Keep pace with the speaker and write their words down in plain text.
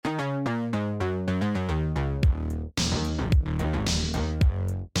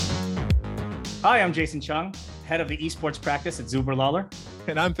Hi, I'm Jason Chung, head of the esports practice at Zuber Lawler.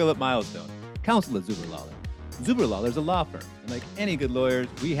 And I'm Philip Milestone, counsel at Zuber Lawler. Zuber Lawler is a law firm, and like any good lawyers,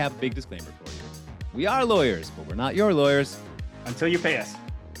 we have a big disclaimer for you. We are lawyers, but we're not your lawyers. Until you pay us.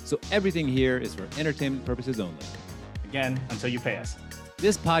 So everything here is for entertainment purposes only. Again, until you pay us.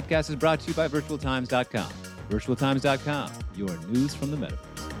 This podcast is brought to you by virtualtimes.com. Virtualtimes.com, your news from the metaverse.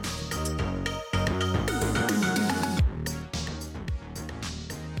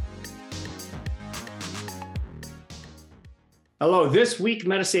 Hello, this week,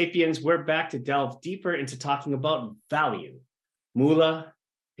 Metasapiens, we're back to delve deeper into talking about value. Moolah,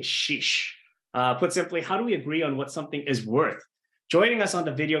 hashish. Put simply, how do we agree on what something is worth? Joining us on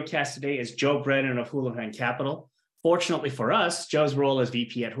the video cast today is Joe Brennan of Houlihan Capital. Fortunately for us, Joe's role as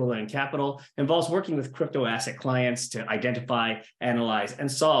VP at Houlihan Capital involves working with crypto asset clients to identify, analyze,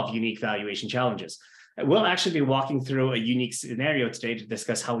 and solve unique valuation challenges. We'll actually be walking through a unique scenario today to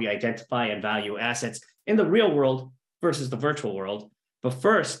discuss how we identify and value assets in the real world versus the virtual world. But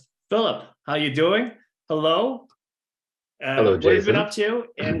first, Philip, how you doing? Hello. Hello, Jason. What have you been up to?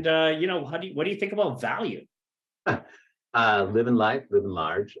 And what do you think about value? Living life, living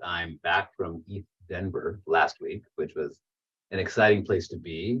large. I'm back from East Denver last week, which was an exciting place to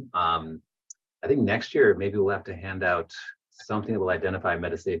be. I think next year, maybe we'll have to hand out something that will identify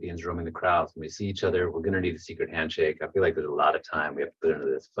Metasapiens roaming the crowds. When we see each other, we're going to need a secret handshake. I feel like there's a lot of time we have to put into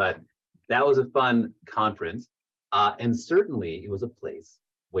this, but that was a fun conference. And certainly it was a place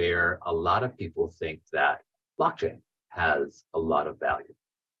where a lot of people think that blockchain has a lot of value.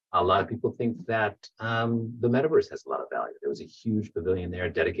 A lot of people think that the metaverse has a lot of value. There was a huge pavilion there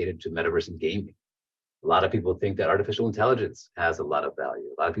dedicated to metaverse and gaming. A lot of people think that artificial intelligence has a lot of value.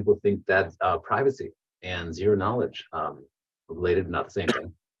 A lot of people think that privacy and zero knowledge, related, not the same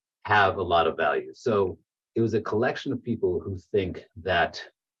thing, have a lot of value. So it was a collection of people who think that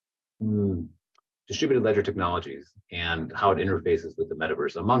distributed ledger technologies and how it interfaces with the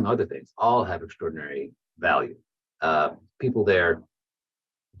metaverse, among other things, all have extraordinary value. People there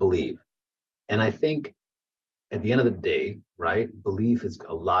believe. And I think at the end of the day, right, belief is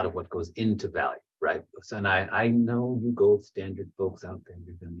a lot of what goes into value, right? So, and I know you gold standard folks out there,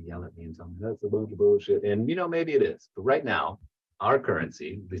 you're going to yell at me and tell me that's a bunch of bullshit. And, maybe it is. But right now, our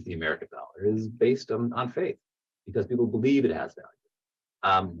currency, at least the American dollar, is based on faith because people believe it has value.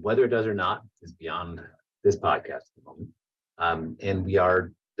 Whether it does or not is beyond this podcast at the moment. And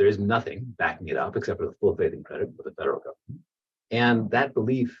there is nothing backing it up except for the full faith and credit for the federal government. And that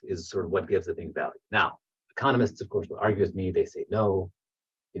belief is sort of what gives the thing value. Now, economists, of course, will argue with me. They say, no,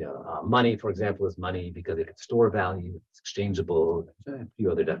 money, for example, is money because it can store value, it's exchangeable, a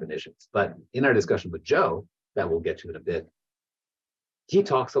few other definitions. But in our discussion with Joe, that we'll get to in a bit, he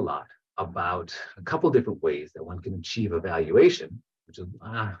talks a lot about a couple different ways that one can achieve a valuation, which is,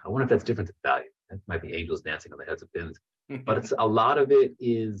 I wonder if that's different than value. That might be angels dancing on the heads of pins. But a lot of it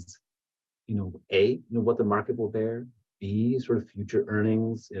is, what the market will bear, B, sort of future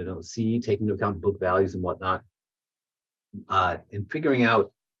earnings, C, taking into account book values and whatnot, and figuring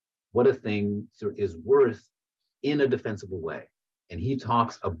out what a thing sort of is worth in a defensible way. And he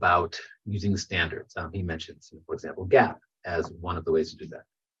talks about using standards. He mentions, for example, GAAP as one of the ways to do that.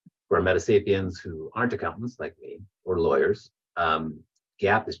 For our Metasapiens who aren't accountants like me or lawyers,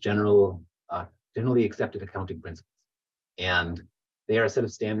 GAAP is generally accepted accounting principles. And they are a set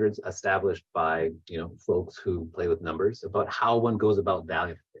of standards established by, folks who play with numbers about how one goes about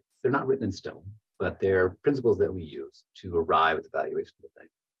valuing things. They're not written in stone, but they're principles that we use to arrive at the valuation of the thing.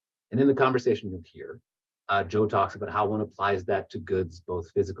 And in the conversation you'll hear, Joe talks about how one applies that to goods, both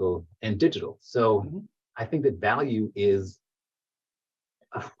physical and digital. So I think that value is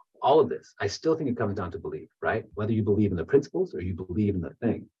all of this. I still think it comes down to belief, right? Whether you believe in the principles or you believe in the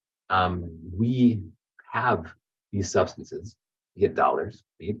thing. We have these substances, be it dollars,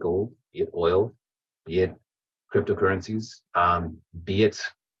 be it gold, be it oil, be it cryptocurrencies, be it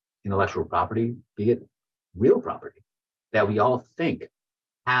intellectual property, be it real property that we all think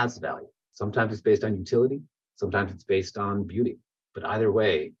has value. Sometimes it's based on utility, sometimes it's based on beauty. But either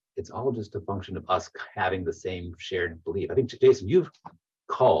way, it's all just a function of us having the same shared belief. I think, Jason, you've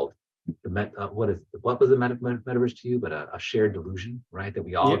called what was the metaverse to you, but a shared delusion, right? That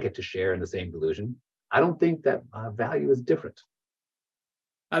we all get to share in the same delusion. I don't think that value is different.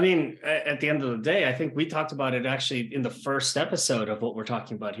 I mean, at the end of the day, I think we talked about it actually in the first episode of what we're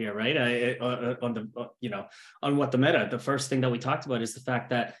talking about here, right? On what the first thing that we talked about is the fact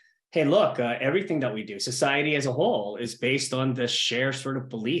that hey, look, everything that we do, society as a whole, is based on the shared sort of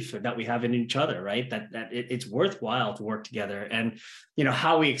belief that we have in each other, right? That it's worthwhile to work together. And,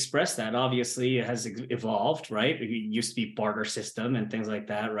 how we express that obviously has evolved, right? It used to be barter system and things like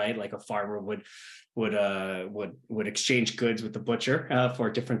that, right? Like a farmer would exchange goods with the butcher for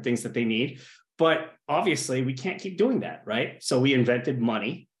different things that they need. But obviously we can't keep doing that, right? So we invented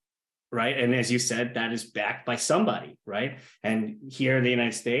money, right? And as you said, that is backed by somebody, right? And here in the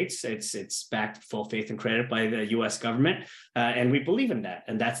United States, it's backed full faith and credit by the U.S. government, and we believe in that.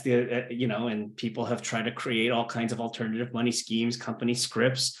 And that's and people have tried to create all kinds of alternative money schemes, company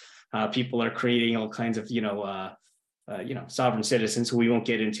scripts. People are creating all kinds of sovereign citizens who we won't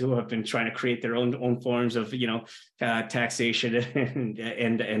get into have been trying to create their own forms of taxation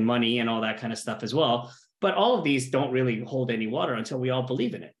and money and all that kind of stuff as well. But all of these don't really hold any water until we all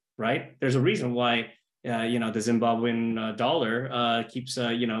believe in it. Right? There's a reason why, the Zimbabwean dollar keeps,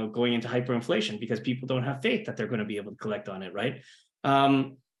 going into hyperinflation, because people don't have faith that they're going to be able to collect on it. Right?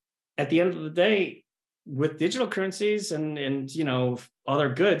 At the end of the day, with digital currencies and other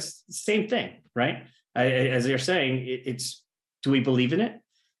goods, same thing. Right? As you're saying, it's, do we believe in it?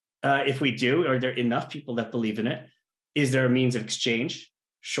 If we do, are there enough people that believe in it? Is there a means of exchange?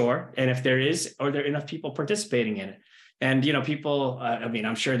 Sure. And if there is, are there enough people participating in it? And, people,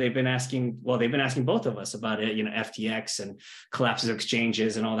 I'm sure they've been asking both of us about it, FTX and collapses of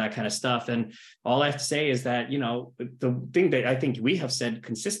exchanges and all that kind of stuff. And all I have to say is that, the thing that I think we have said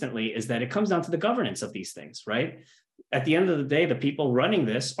consistently is that it comes down to the governance of these things, right? At the end of the day, the people running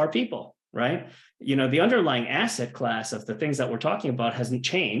this are people, right? The underlying asset class of the things that we're talking about hasn't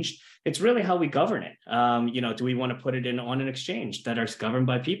changed. It's really how we govern it. Do we want to put it on an exchange that are governed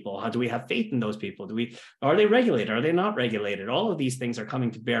by people? How do we have faith in those people? Are they regulated? Are they not regulated? All of these things are coming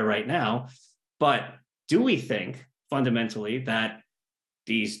to bear right now. But do we think fundamentally that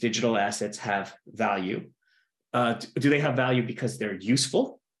these digital assets have value? Do they have value because they're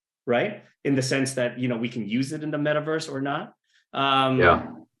useful, right? In the sense that, we can use it in the metaverse or not?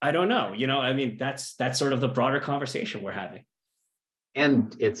 I don't know. That's sort of the broader conversation we're having.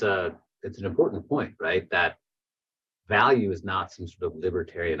 And it's an important point, right? That value is not some sort of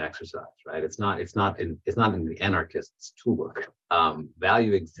libertarian exercise, right? It's not in the anarchist's toolbook.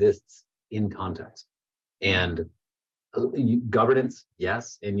 Value exists in context, and governance,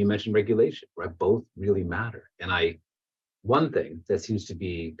 yes, and you mentioned regulation, right? Both really matter. And one thing that seems to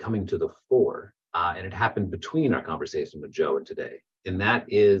be coming to the fore, and it happened between our conversation with Joe and today, and that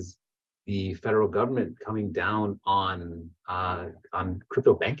is the federal government coming down on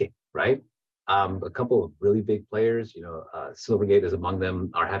crypto banking, right? A couple of really big players, Silvergate is among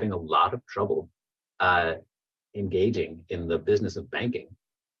them, are having a lot of trouble engaging in the business of banking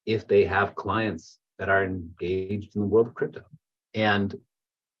if they have clients that are engaged in the world of crypto. And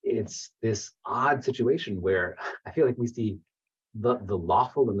it's this odd situation where I feel like we see the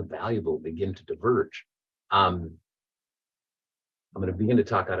lawful and the valuable begin to diverge. I'm going to begin to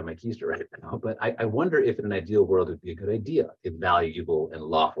talk out of my keister right now, but I wonder if in an ideal world it would be a good idea if valuable and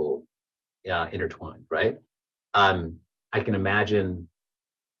lawful intertwined, right? I can imagine,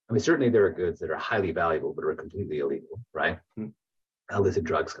 certainly there are goods that are highly valuable but are completely illegal, right? Illicit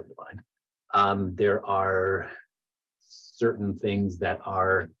drugs come to mind. There are certain things that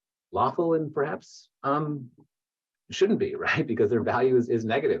are lawful and perhaps shouldn't be, right? Because their value is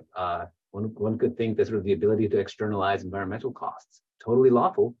negative. One could think that sort of the ability to externalize environmental costs, totally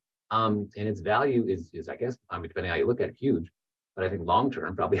lawful, and its value is I guess, depending on how you look at it, huge. But I think long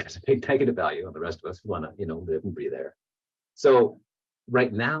term probably has a big negative value on the rest of us who want to, live and breathe there. So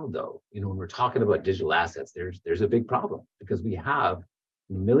right now, though, when we're talking about digital assets, there's a big problem because we have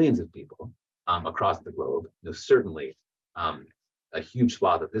millions of people across the globe, certainly a huge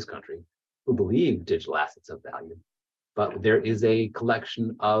swath of this country, who believe digital assets have value. But there is a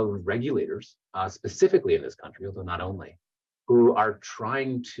collection of regulators, specifically in this country, although not only, who are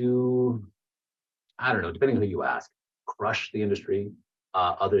trying to, I don't know, depending on who you ask, crush the industry.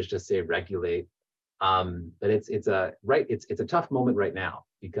 Others just say regulate. But it's a tough moment right now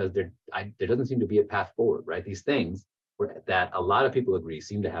because there doesn't seem to be a path forward, right? These things that a lot of people agree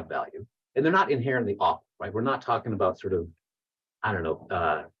seem to have value, and they're not inherently awful, right? We're not talking about sort of, I don't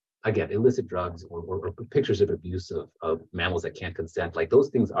know, again, illicit drugs or pictures of abuse of mammals that can't consent. Like those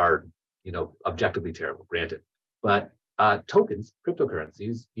things are, objectively terrible, granted. But tokens,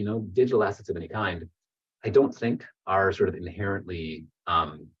 cryptocurrencies, digital assets of any kind, I don't think are sort of inherently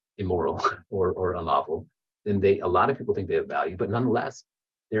immoral or unlawful. Then a lot of people think they have value, but nonetheless,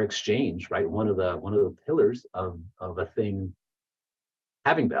 their exchange, right? One of the pillars of a thing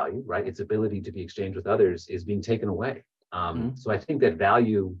having value, right? Its ability to be exchanged with others is being taken away. So I think that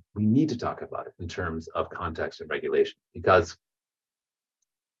value, we need to talk about it in terms of context and regulation, because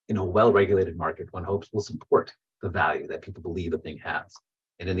in a well-regulated market, one hopes will support the value that people believe a thing has.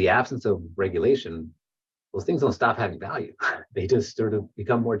 And in the absence of regulation, those things don't stop having value. They just sort of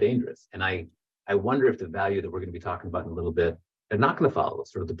become more dangerous. And I wonder if the value that we're going to be talking about in a little bit, they're not going to follow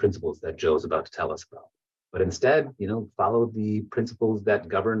sort of the principles that Joe's about to tell us about, but instead, follow the principles that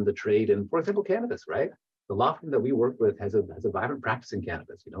govern the trade in, for example, cannabis, right? The law firm that we work with has a vibrant practice in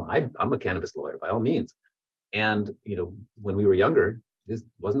cannabis. I'm a cannabis lawyer by all means. And, when we were younger, this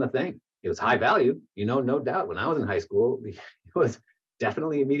wasn't a thing. It was high value, no doubt. When I was in high school, it was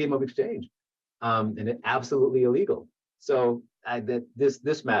definitely a medium of exchange, and it absolutely illegal. So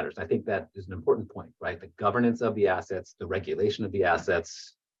this matters. I think that is an important point, right? The governance of the assets, the regulation of the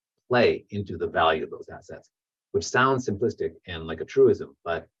assets play into the value of those assets, which sounds simplistic and like a truism,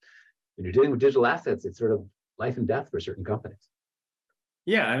 but when you're dealing with digital assets, it's sort of life and death for certain companies.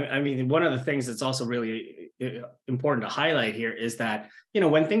 Yeah, I mean, one of the things that's also really important to highlight here is that,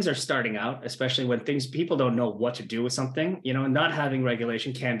 when things are starting out, especially when people don't know what to do with something, not having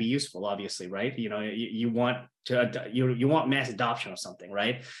regulation can be useful, obviously, right? You want you want mass adoption of something,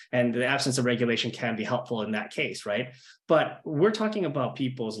 right? And the absence of regulation can be helpful in that case, right? But we're talking about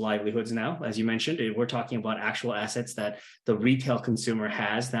people's livelihoods now, as you mentioned. We're talking about actual assets that the retail consumer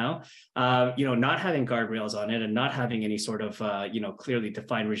has now. Not having guardrails on it and not having any sort of clearly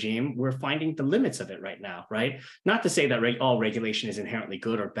defined regime, we're finding the limits of it right now, right? Not to say that all regulation is inherently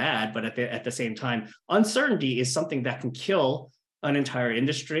good or bad, but at the same time, uncertainty is something that can kill an entire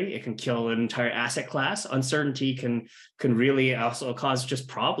industry. It can kill an entire asset class. Uncertainty can really also cause just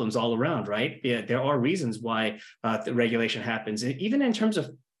problems all around, right? Yeah, there are reasons why the regulation happens, even in terms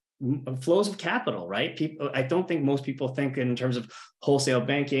of flows of capital, right? I don't think most people think in terms of wholesale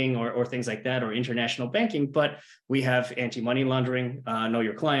banking or things like that, or international banking, but we have anti-money laundering, know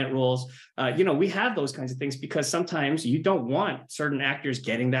your client rules. We have those kinds of things because sometimes you don't want certain actors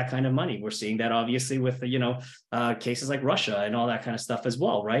getting that kind of money. We're seeing that obviously with, cases like Russia and all that kind of stuff as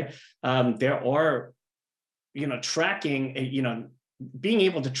well, right? There are, tracking, being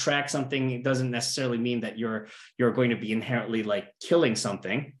able to track something doesn't necessarily mean that you're going to be inherently like killing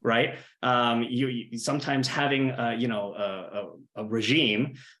something, right? You sometimes having a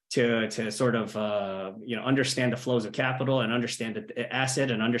regime to sort of understand the flows of capital and understand the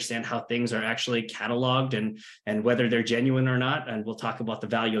asset and understand how things are actually cataloged and whether they're genuine or not. And we'll talk about the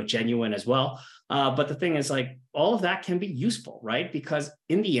value of genuine as well. But the thing is, like, all of that can be useful, right? Because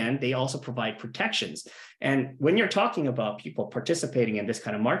in the end, they also provide protections. And when you're talking about people participating in this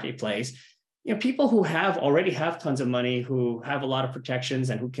kind of marketplace, people who already have tons of money, who have a lot of protections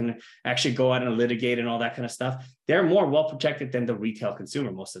and who can actually go out and litigate and all that kind of stuff, they're more well protected than the retail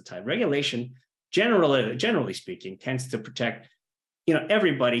consumer most of the time. Regulation, generally speaking, tends to protect,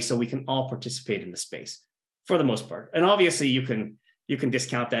 everybody, so we can all participate in the space for the most part. And obviously you can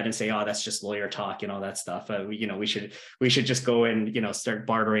discount that and say, oh, that's just lawyer talk and all that stuff. We should just go and, start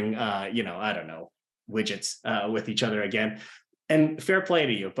bartering, I don't know, widgets with each other again. And fair play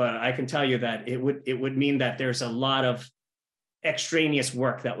to you, but I can tell you that it would mean that there's a lot of extraneous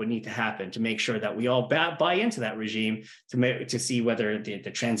work that would need to happen to make sure that we all buy into that regime to see whether the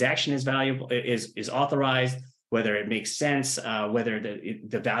transaction is valuable, is authorized, whether it makes sense, whether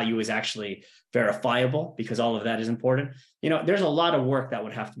the value is actually verifiable, because all of that is important. There's a lot of work that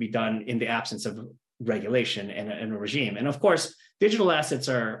would have to be done in the absence of regulation and a regime. And of course, digital assets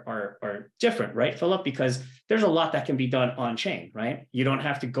are different, right, Philip? Because there's a lot that can be done on chain, right? You don't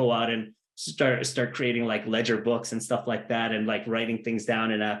have to go out and start creating like ledger books and stuff like that, and like writing things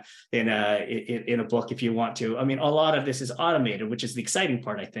down in a book if you want to. I mean, a lot of this is automated, which is the exciting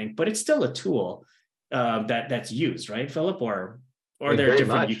part, I think, but it's still a tool that's used, right, Philip? Or there are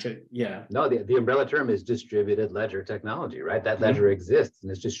different yeah. No, the umbrella term is distributed ledger technology, right? That ledger exists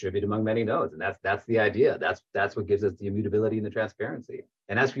and it's distributed among many nodes, and that's the idea. That's what gives us the immutability and the transparency.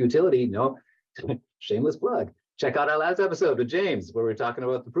 And as for utility, no, shameless plug. Check out our last episode with James, where we're talking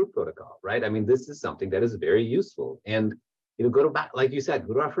about the proof protocol, right? I mean, this is something that is very useful. And go to like you said,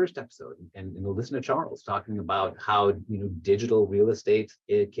 go to our first episode and listen to Charles talking about how digital real estate,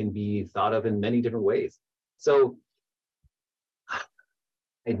 it can be thought of in many different ways. So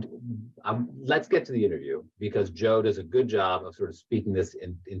let's get to the interview, because Joe does a good job of sort of speaking this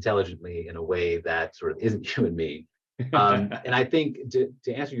intelligently in a way that sort of isn't you and me. And I think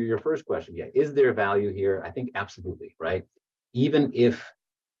to answer your first question, is there value here? I think absolutely, right? Even if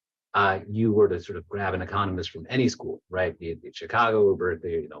you were to sort of grab an economist from any school, right, be it Chicago or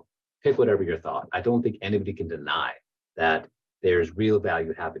Berkeley, pick whatever your thought. I don't think anybody can deny that there's real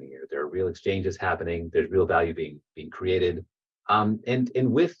value happening here. There are real exchanges happening. There's real value being created. And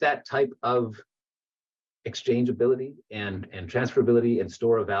with that type of exchangeability and transferability and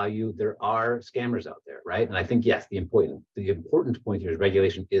store of value, there are scammers out there, right? And I think, yes, the important point here is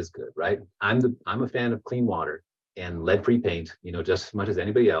regulation is good, right? I'm a fan of clean water and lead-free paint, just as much as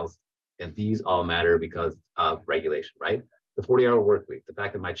anybody else. And these all matter because of regulation, right? The 40-hour work week, the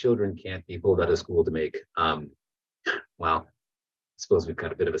fact that my children can't be pulled out of school to make, well, I suppose we've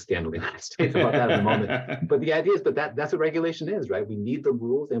got a bit of a scandal in the United States about that at the moment. But the idea is, that's what regulation is, right? We need the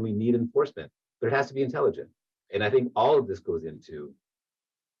rules and we need enforcement, but it has to be intelligent. And I think all of this goes into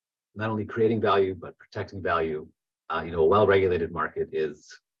not only creating value, but protecting value. A well-regulated market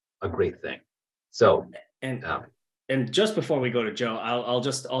is a great thing. So, and just before we go to Joe, I'll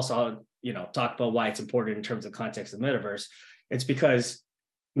just also, talk about why it's important in terms of context of metaverse. It's because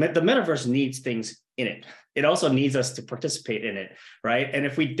the metaverse needs things in it. It also needs us to participate in it, right? And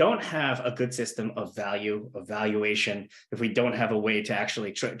if we don't have a good system of value, of valuation, if we don't have a way to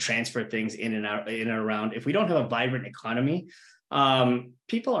actually transfer things in and out, in and around, if we don't have a vibrant economy,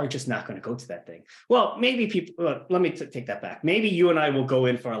 people are just not going to go to that thing. Well, maybe people, let me take that back. Maybe you and I will go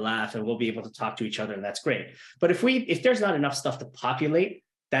in for a laugh and we'll be able to talk to each other, and that's great. But if there's not enough stuff to populate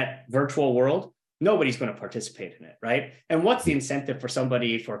that virtual world, nobody's going to participate in it, right? And what's the incentive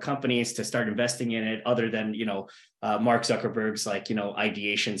for companies to start investing in it, other than Mark Zuckerberg's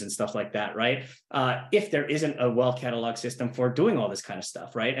ideations and stuff like that, right? If there isn't a well-cataloged system for doing all this kind of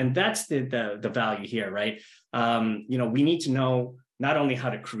stuff, right? And that's the value here, right? We need to know not only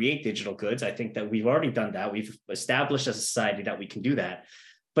how to create digital goods. I think that we've already done that. We've established as a society that we can do that.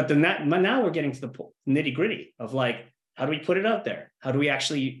 But then now we're getting to the nitty-gritty of how do we put it out there? How do we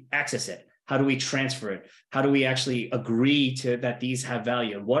actually access it? How do we transfer it? How do we actually agree to that these have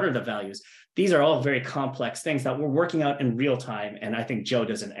value? And what are the values? These are all very complex things that we're working out in real time. And I think Joe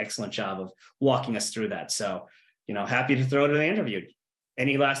does an excellent job of walking us through that. So, happy to throw it in the interview.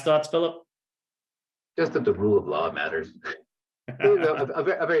 Any last thoughts, Philip? Just that the rule of law matters. a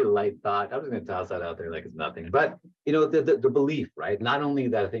very light thought. I'm just going to toss that out there like it's nothing. But, the belief, right? Not only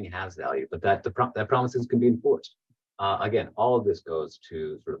that a thing has value, but that that promises can be enforced. Again, all of this goes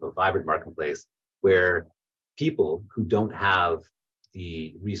to sort of a vibrant marketplace where people who don't have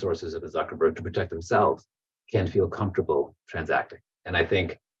the resources of a Zuckerberg to protect themselves can feel comfortable transacting. And I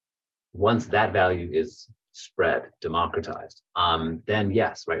think once that value is spread, democratized, then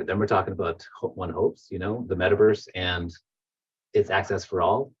yes, right, then we're talking about one hopes, the metaverse and its access for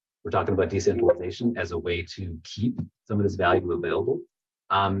all. We're talking about decentralization as a way to keep some of this value available.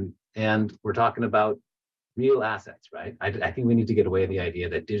 And we're talking about real assets, right? I think we need to get away with the idea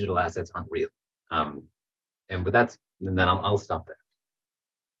that digital assets aren't real. And then I'll stop there.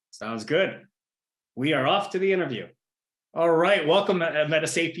 Sounds good. We are off to the interview. All right, welcome,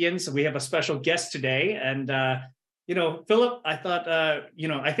 Metasapiens. We have a special guest today, and Philip, I thought,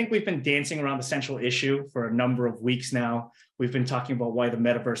 I think we've been dancing around the central issue for a number of weeks now. We've been talking about why the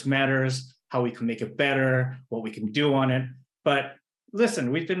metaverse matters, how we can make it better, what we can do on it, but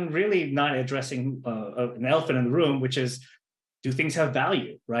listen, we've been really not addressing an elephant in the room, which is, do things have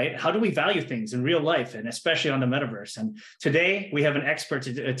value, right? How do we value things in real life, and especially on the metaverse? And today we have an expert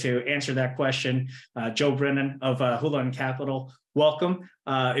to answer that question, Joe Brennan of Houlihan Capital. Welcome.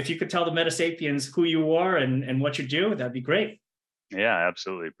 If you could tell the Metasapiens who you are and what you do, that'd be great. Yeah,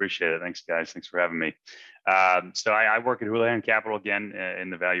 absolutely. Appreciate it. Thanks, guys. Thanks for having me. So I work at Houlihan Capital again in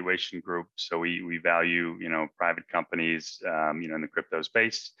the valuation group. So we value, private companies, in the crypto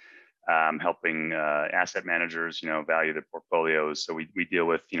space, helping asset managers, value their portfolios. So we deal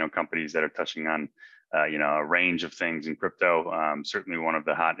with, companies that are touching on, a range of things in crypto. Certainly one of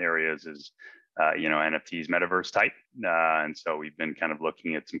the hot areas is, NFTs, metaverse type. And so we've been kind of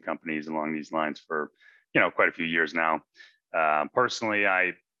looking at some companies along these lines for, quite a few years now. Personally,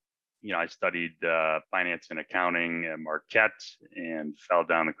 I studied finance and accounting at Marquette and fell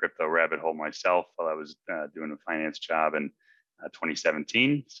down the crypto rabbit hole myself while I was doing a finance job in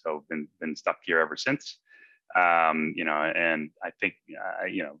 2017. So been stuck here ever since. And I think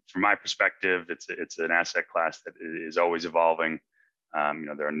from my perspective, it's an asset class that is always evolving.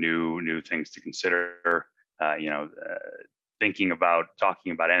 There are new things to consider.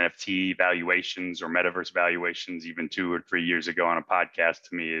 Talking about NFT valuations or metaverse valuations even 2 or 3 years ago on a podcast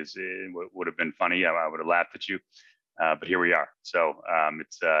to me would have been funny. I would have laughed at you, but here we are. So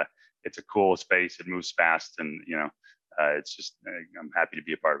it's a cool space. It moves fast, and it's just I'm happy to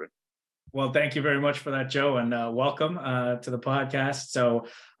be a part of it. Well, thank you very much for that, Joe, and welcome to the podcast. So,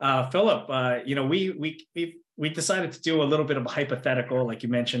 Philip, we decided to do a little bit of a hypothetical, like you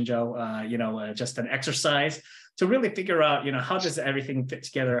mentioned, Joe. Just an exercise. to really figure out, how does everything fit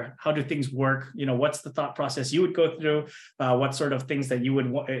together? How do things work? What's the thought process you would go through? What sort of things that you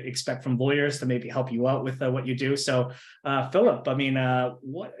would expect from lawyers to maybe help you out with what you do? So, Philip, I mean,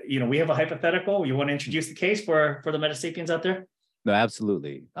 we have a hypothetical. You want to introduce the case for the Metasapiens out there? No,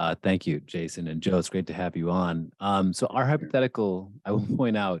 absolutely. Thank you, Jason and Joe. It's great to have you on. So our hypothetical, I will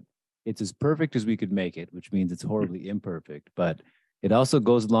point out, it's as perfect as we could make it, which means it's horribly imperfect, but it also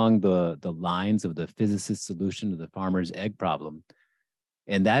goes along the lines of the physicist's solution to the farmer's egg problem.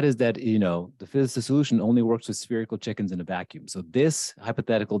 And that is that, the physicist's solution only works with spherical chickens in a vacuum. So this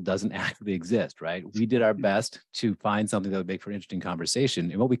hypothetical doesn't actually exist, right? We did our best to find something that would make for an interesting conversation.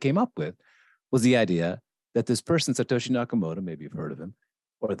 And what we came up with was the idea that this person, Satoshi Nakamoto, maybe you've heard of him,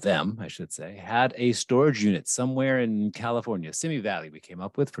 or them, I should say, had a storage unit somewhere in California, Simi Valley, we came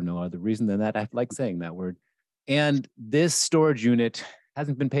up with for no other reason than that. I like saying that word. And this storage unit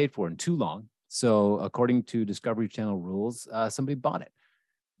hasn't been paid for in too long. So according to Discovery Channel rules, somebody bought it.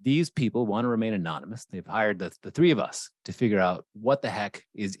 These people want to remain anonymous. They've hired the three of us to figure out what the heck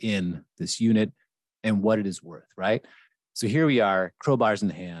is in this unit and what it is worth, right? So here we are, crowbars in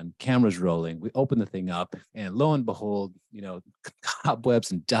hand, cameras rolling. We open the thing up, and lo and behold,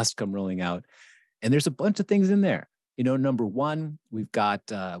 cobwebs and dust come rolling out. And there's a bunch of things in there. Number one, we've got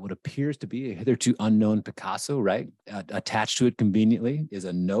what appears to be a hitherto unknown Picasso, right? Attached to it conveniently is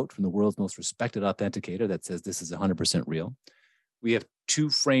a note from the world's most respected authenticator that says this is 100% real. We have 2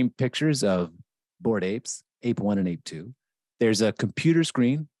 framed pictures of bored apes, ape 1 and ape 2. There's a computer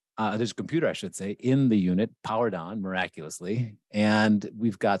screen. There's a computer, I should say, in the unit, powered on miraculously. And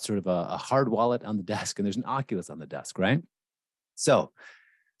we've got sort of a hard wallet on the desk, and there's an Oculus on the desk, right? So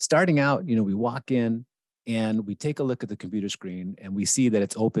starting out, we walk in and we take a look at the computer screen, and we see that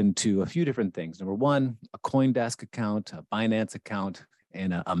it's open to a few different things. Number one, a CoinDesk account, a Binance account,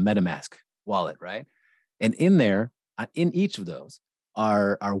 and a MetaMask wallet, right? And in there, in each of those,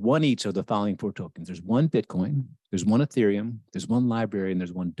 are one each of the following 4 tokens. There's 1 Bitcoin, there's 1 Ethereum, there's 1 Library, and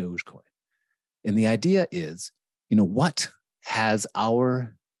there's 1 Dogecoin. And the idea is, what has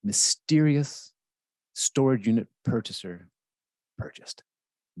our mysterious storage unit purchaser purchased?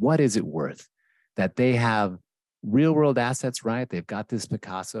 What is it worth? That they have real world assets, right? They've got this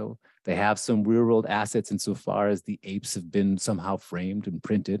Picasso. They have some real world assets insofar as the apes have been somehow framed and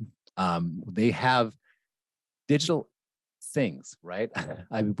printed. They have digital things, right?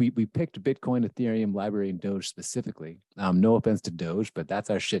 We picked Bitcoin, Ethereum, Library, and Doge specifically. No offense to Doge, but that's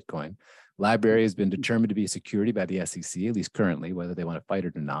our shitcoin. Library has been determined to be a security by the SEC, at least currently, whether they want to fight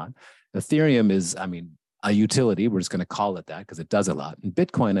it or not. Ethereum is, a utility. We're just going to call it that because it does a lot. And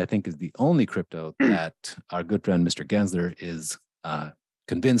Bitcoin, I think, is the only crypto that our good friend, Mr. Gensler, is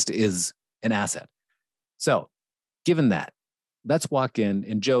convinced is an asset. So given that, let's walk in,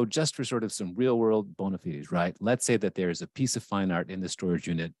 and Joe, just for sort of some real world bona fides, right? Let's say that there's a piece of fine art in the storage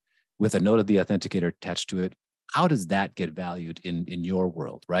unit with a note of the authenticator attached to it. How does that get valued in your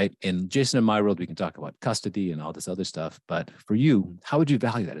world, right? In Jason and my world, we can talk about custody and all this other stuff. But for you, how would you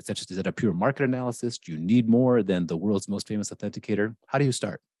value that? Is that a pure market analysis? Do you need more than the world's most famous authenticator? How do you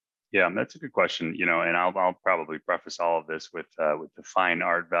start? Yeah, that's a good question. And I'll probably preface all of this with the fine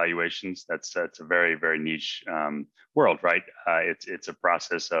art valuations. That's a very, very niche world, right? It's a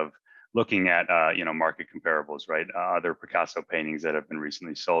process of looking at market comparables, right? Other Picasso paintings that have been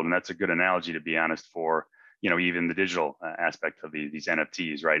recently sold, and that's a good analogy, to be honest, for even the digital aspect of these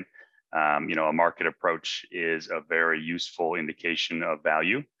NFTs, right? A market approach is a very useful indication of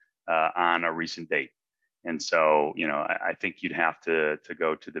value on a recent date. And so, I think you'd have to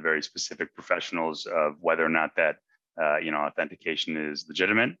go to the very specific professionals of whether or not that, authentication is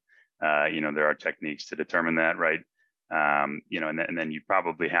legitimate. There are techniques to determine that, right? And then you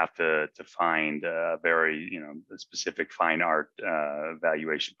probably have to find a very, a specific fine art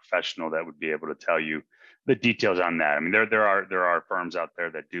valuation professional that would be able to tell you the details on that. I mean, there are firms out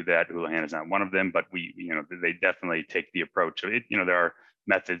there that do that. Houlihan is not one of them, but they definitely take the approach of it. There are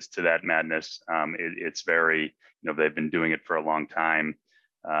methods to that madness. It's very, they've been doing it for a long time.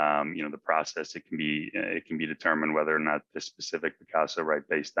 The process, it can be determined whether or not this specific Picasso, right,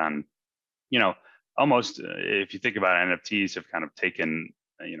 based on, almost if you think about NFTs, have kind of taken,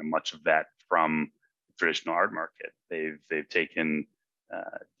 much of that from the traditional art market. They've taken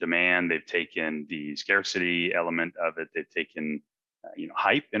demand, they've taken the scarcity element of it, they've taken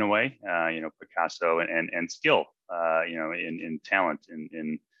hype in a way, Picasso and skill, in talent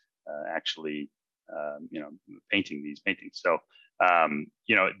in actually, painting these paintings. So,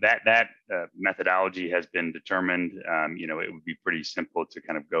 that methodology has been determined. It would be pretty simple to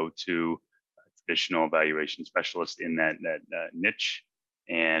kind of go to a traditional valuation specialist in that niche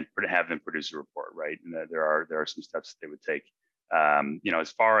and have them produce a report, right? And there are some steps that they would take.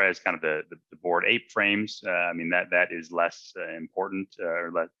 As far as kind of the Bored Ape frames, I mean that is less important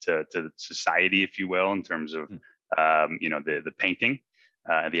or to society, if you will, in terms of the painting,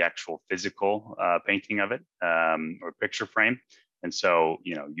 the actual physical painting of it, or picture frame. And so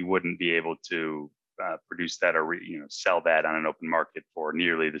you wouldn't be able to produce that or sell that on an open market for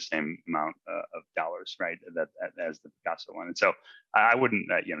nearly the same amount of dollars, right? That as the Picasso one. And so I wouldn't,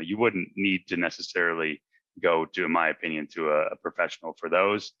 you wouldn't need to necessarily go to, in my opinion, to a professional for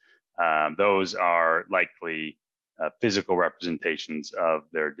those. Those are likely physical representations of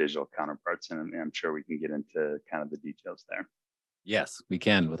their digital counterparts, and I'm sure we can get into kind of the details there. Yes, we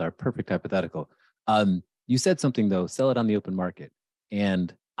can with our perfect hypothetical. You said something though, sell it on the open market,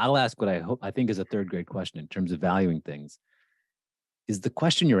 and I'll ask what I think is a third grade question in terms of valuing things. Is the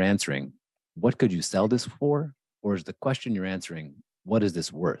question you're answering, what could you sell this for? Or is the question you're answering, what is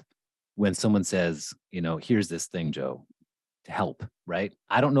this worth? When someone says, here's this thing, Joe, to help, right?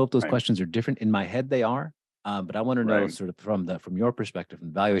 I don't know if those questions are different. In my head, they are, but I want to know sort of from your perspective, from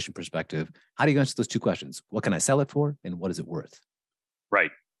the valuation perspective, how do you answer those two questions? What can I sell it for? And what is it worth?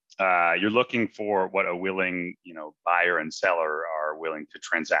 Right. You're looking for what a willing, buyer and seller are willing to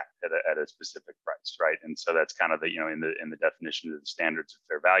transact at a specific price, right? And so that's kind of the, in the definition of the standards of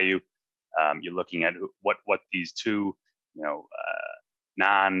fair value. You're looking at what these two,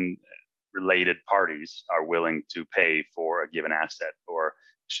 non-related parties are willing to pay for a given asset or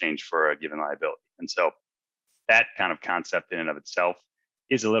exchange for a given liability. And so that kind of concept in and of itself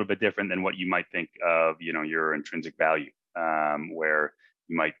is a little bit different than what you might think of, your intrinsic value, where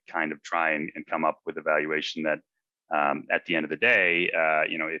you might kind of try and come up with a valuation that at the end of the day,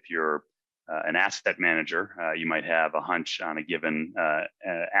 if you're an asset manager, you might have a hunch on a given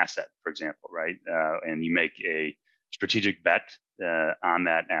asset, for example, right? And you make a strategic bet on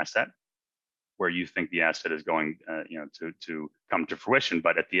that asset where you think the asset is going to come to fruition.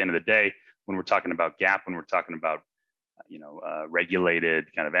 But at the end of the day, when we're talking about GAAP, when we're talking about regulated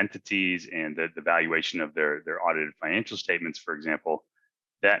kind of entities and the valuation of their audited financial statements, for example,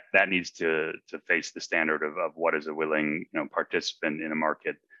 that needs to face the standard of what is a willing participant in a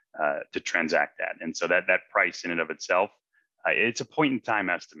market to transact that. And so that price in and of itself, it's a point in time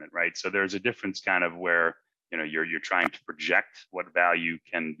estimate, right? So there's a difference kind of where you're trying to project what value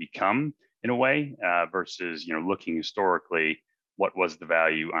can become in a way versus looking historically what was the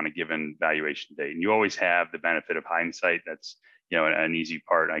value on a given valuation date. And you always have the benefit of hindsight. That's an easy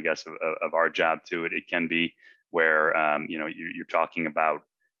part, I guess, of our job too. It can be where you're talking about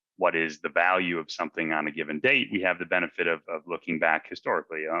what is the value of something on a given date. We have the benefit of looking back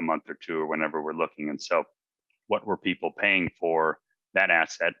historically, a month or two or whenever we're looking. And so what were people paying for that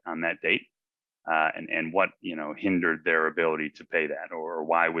asset on that date? And what hindered their ability to pay that, or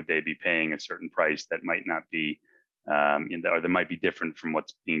why would they be paying a certain price that might not be or that might be different from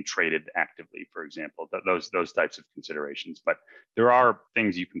what's being traded actively, for example, those types of considerations. But there are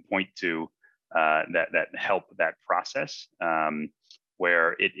things you can point to that help that process,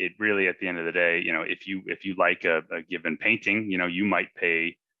 where it really, at the end of the day, if you like a given painting, you might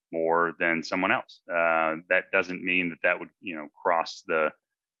pay more than someone else. That doesn't mean that would cross the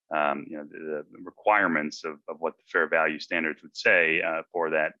requirements of what the fair value standards would say for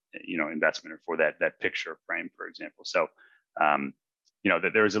that investment or for that picture frame, for example. So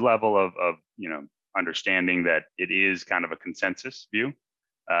that there's a level of understanding that it is kind of a consensus view,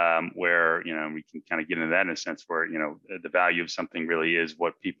 where we can kind of get into that in a sense where the value of something really is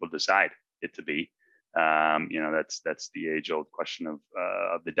what people decide it to be. That's the age-old question of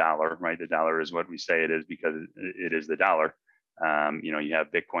the dollar, right? The dollar is what we say it is because it is the dollar. You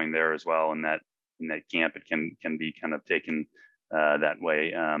have Bitcoin there as well, and in that camp it can be kind of taken that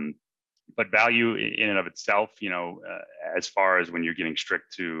way. But value in and of itself, as far as when you're getting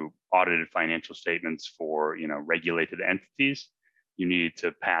strict to audited financial statements for regulated entities, you need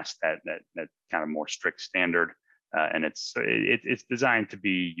to pass that kind of more strict standard, and it's designed to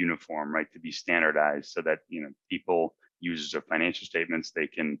be uniform, right? To be standardized, so that people, users of financial statements, they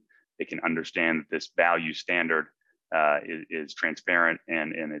can understand that this value standard is transparent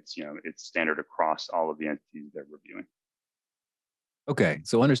and it's it's standard across all of the entities they're reviewing. Okay,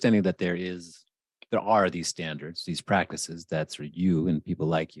 so understanding that there are these standards, these practices that sort of you and people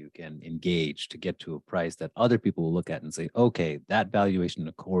like you can engage to get to a price that other people will look at and say, okay, that valuation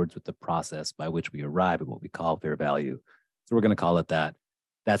accords with the process by which we arrive at what we call fair value. So we're going to call it that.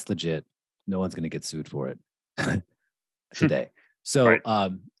 That's legit. No one's going to get sued for it today. So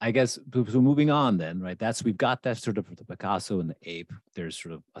right. I guess, so moving on then, right? We've got that sort of the Picasso and the ape. There's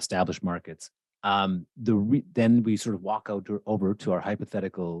sort of established markets. Then we sort of walk over to our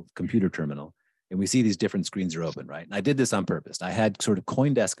hypothetical computer terminal, and we see these different screens are open, right? And I did this on purpose. I had sort of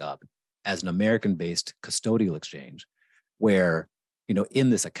CoinDesk up as an American-based custodial exchange, where in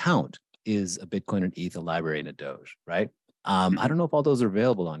this account is a Bitcoin, an ETH, a library, and a Doge, right? I don't know if all those are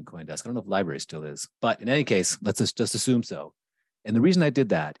available on CoinDesk. I don't know if library still is, but in any case, let's just assume so. And the reason I did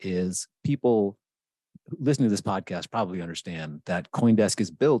that is people listening to this podcast probably understand that CoinDesk is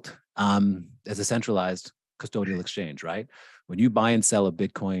built as a centralized custodial exchange, right? When you buy and sell a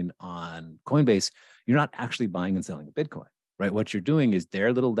Bitcoin on Coinbase, you're not actually buying and selling a Bitcoin, right? What you're doing is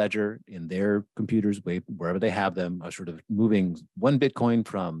their little ledger in their computers, wherever they have them, are sort of moving one Bitcoin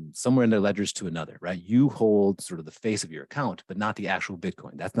from somewhere in their ledgers to another, right? You hold sort of the face of your account, but not the actual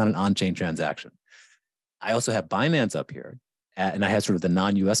Bitcoin. That's not an on-chain transaction. I also have Binance up here, and I have sort of the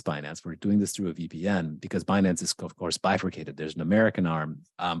non-US Binance. We're doing this through a VPN because Binance is, of course, bifurcated. There's an American arm,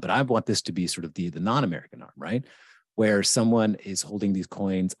 but I want this to be sort of the non-American arm, right? Where someone is holding these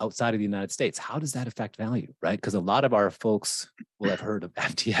coins outside of the United States. How does that affect value, right? Because a lot of our folks will have heard of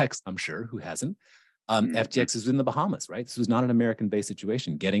FTX, I'm sure, who hasn't. FTX is in the Bahamas, right? This was not an American-based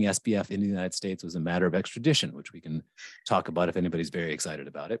situation. Getting SBF in the United States was a matter of extradition, which we can talk about if anybody's very excited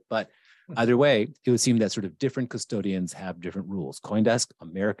about it. But either way, it would seem that sort of different custodians have different rules. CoinDesk,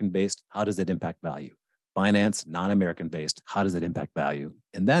 American-based, how does it impact value? Binance, non-American-based, how does it impact value?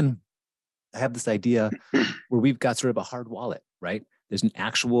 And then I have this idea where we've got sort of a hard wallet, right? There's an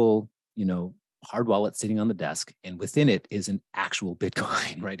actual, hard wallet sitting on the desk, and within it is an actual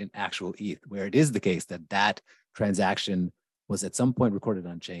Bitcoin, right? An actual ETH, where it is the case that transaction was at some point recorded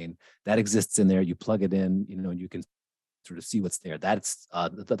on chain. That exists in there. You plug it in, and you can sort of see what's there. That's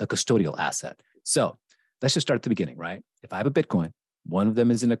the custodial asset. So let's just start at the beginning, right? If I have a Bitcoin, one of them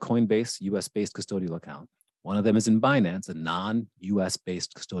is in a Coinbase US-based custodial account. One of them is in Binance, a non-US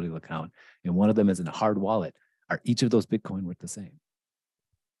based custodial account, and one of them is in a hard wallet. Are each of those Bitcoin worth the same?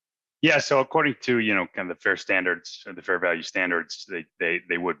 Yeah, so according to kind of the fair standards, the fair value standards, they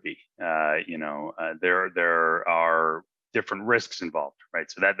would be. There are different risks involved, right?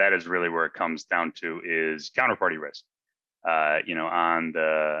 So that is really where it comes down to is counterparty risk. On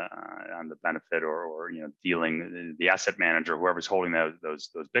the benefit or dealing, the asset manager, whoever's holding those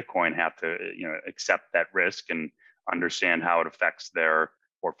Bitcoin, have to accept that risk and understand how it affects their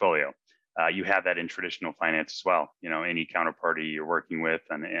portfolio. You have that in traditional finance as well. Any counterparty you're working with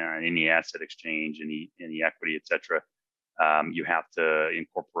on any asset exchange, any equity, et cetera, you have to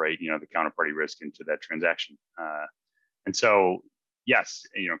incorporate the counterparty risk into that transaction. And so, yes,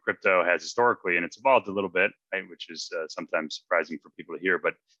 crypto has historically, and it's evolved a little bit, right, which is sometimes surprising for people to hear.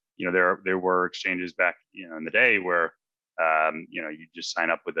 But there were exchanges back in the day where you just sign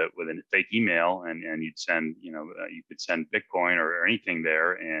up with a fake email and you'd send you could send Bitcoin or anything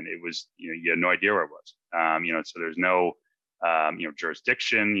there, and it was you had no idea where it was. So there's no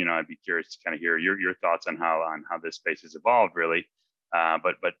jurisdiction. I'd be curious to kind of hear your thoughts on how this space has evolved, really.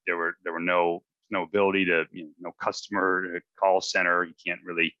 But there were no ability to no customer call center. You can't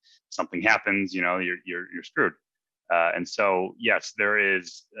really, something happens, you're screwed. And so, yes, there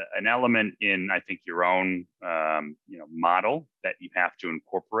is an element in, I think, your own, model that you have to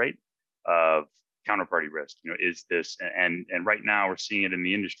incorporate of counterparty risk. Is this, and right now we're seeing it in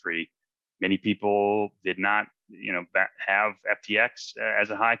the industry. Many people did not, have FTX as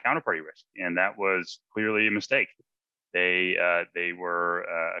a high counterparty risk, and that was clearly a mistake. They were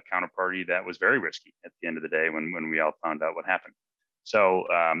a counterparty that was very risky at the end of the day when we all found out what happened. So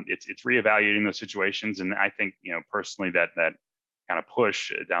it's reevaluating those situations, and I think personally that kind of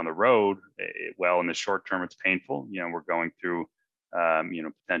push down the road. Well, in the short term, it's painful. We're going through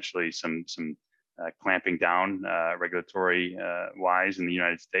potentially some clamping down regulatory wise in the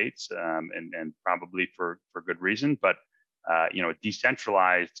United States, and probably for good reason. But a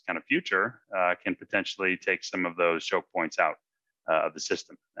decentralized kind of future can potentially take some of those choke points out of the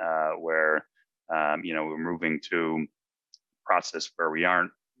system, where we're moving to process where we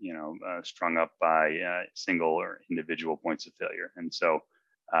aren't, strung up by single or individual points of failure. And so,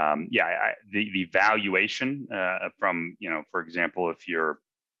 the valuation from, for example, if you're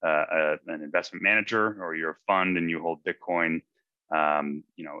an investment manager or you're a fund and you hold Bitcoin, and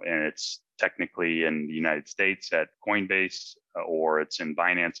it's technically in the United States at Coinbase, or it's in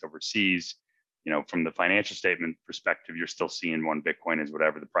Binance overseas, from the financial statement perspective, you're still seeing one Bitcoin as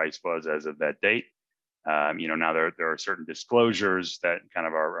whatever the price was as of that date. Now there are certain disclosures that kind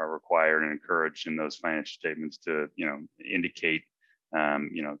of are required and encouraged in those financial statements to, indicate,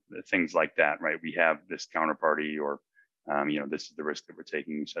 things like that, right? We have this counterparty, or, this is the risk that we're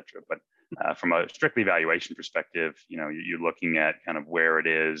taking, et cetera. But from a strictly valuation perspective, you're looking at kind of where it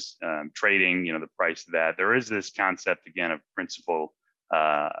is trading, the price of that. There is this concept again of principal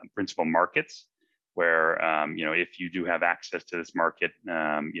markets, where if you do have access to this market,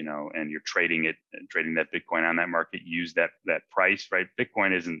 and you're trading that Bitcoin on that market, use that price, right?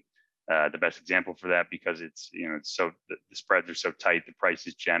 Bitcoin isn't the best example for that, because it's so the spreads are so tight. The price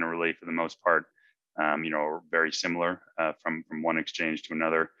is generally, for the most part, very similar from one exchange to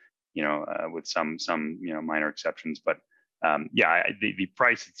another, with some minor exceptions. But the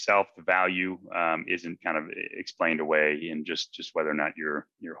price itself, the value, isn't kind of explained away in just whether or not you're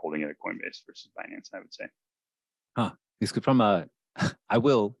holding it at Coinbase versus Binance, I would say. I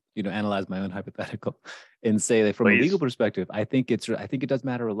will analyze my own hypothetical and say that from a legal perspective, I think it does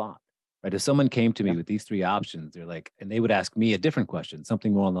matter a lot. Right. If someone came to me with these three options, they're like, and they would ask me a different question,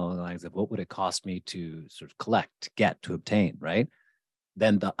 something more along the lines of what would it cost me to sort of collect, get, to obtain, right?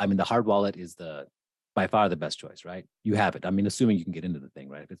 Then the hard wallet is by far the best choice, right? You have it. Assuming you can get into the thing,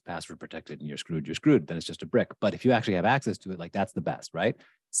 right? If it's password protected and you're screwed, then it's just a brick. But if you actually have access to it, like, that's the best, right?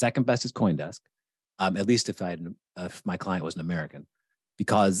 Second best is CoinDesk. At least if my client was an American.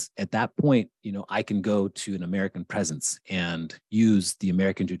 Because at that point, I can go to an American presence and use the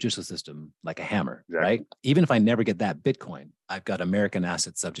American judicial system like a hammer, exactly. Right? Even if I never get that Bitcoin, I've got American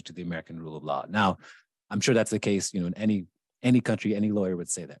assets subject to the American rule of law. Now, I'm sure that's the case, in any country, any lawyer would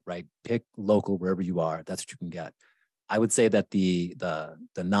say that, right? Pick local wherever you are. That's what you can get. I would say that the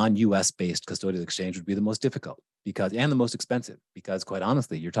non-US based custodial exchange would be the most difficult and the most expensive, because quite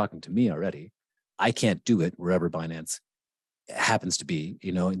honestly, you're talking to me already. I can't do it wherever Binance happens to be,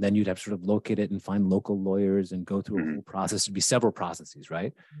 and then you'd have to sort of locate it and find local lawyers and go through a whole process. It'd be several processes,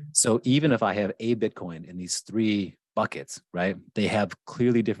 right? So even if I have a Bitcoin in these three buckets, right, they have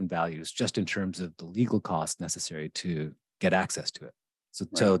clearly different values just in terms of the legal costs necessary to get access to it.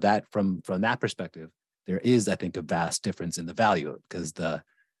 So that from that perspective, there is, I think, a vast difference in the value, because the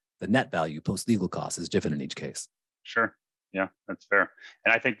net value post legal costs is different in each case. Sure. Yeah, that's fair.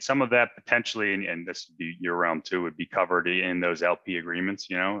 And I think some of that potentially, and this would be your realm too, would be covered in those LP agreements,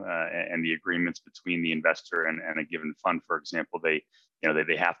 and the agreements between the investor and a given fund, for example. They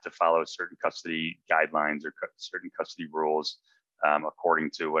have to follow certain custody guidelines or certain custody rules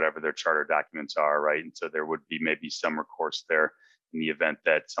according to whatever their charter documents are, right? And so there would be maybe some recourse there in the event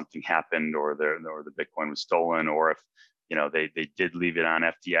that something happened, or the Bitcoin was stolen, or if they did leave it on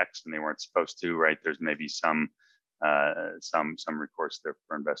FTX and they weren't supposed to, right? There's maybe some recourse there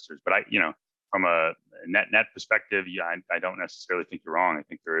for investors. But from a net perspective, I don't necessarily think you're wrong. I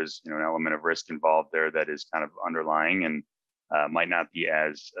think there is an element of risk involved there that is kind of underlying and might not be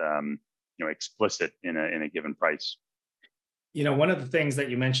as explicit in a given price. One of the things that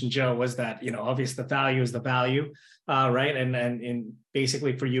you mentioned, Joe, was that obviously the value is the value, right? And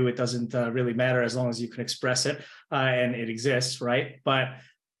basically for you, it doesn't really matter as long as you can express it and it exists, right? But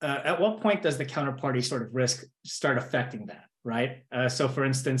at what point does the counterparty sort of risk start affecting that, right? So for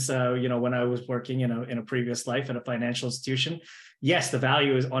instance, when I was working in a previous life at a financial institution, yes, the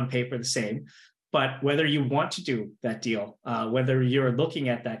value is on paper the same, but whether you want to do that deal, whether you're looking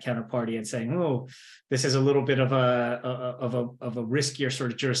at that counterparty and saying, oh, this is a little bit of a riskier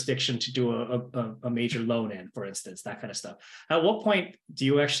sort of jurisdiction to do a major loan in, for instance, that kind of stuff. At what point do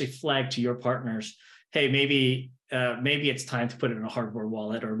you actually flag to your partners, hey, maybe it's time to put it in a hardware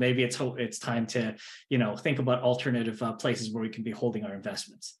wallet, or maybe it's time to, think about alternative places where we can be holding our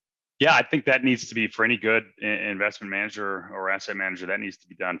investments? Yeah, I think that needs to be, for any good investment manager or asset manager, that needs to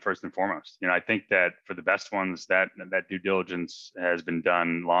be done first and foremost. I think that for the best ones, that due diligence has been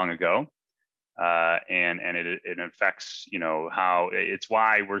done long ago, and it affects, how it's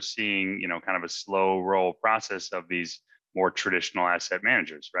why we're seeing, kind of a slow roll process of these more traditional asset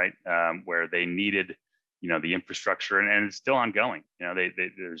managers, right? Where they needed, the infrastructure, and it's still ongoing.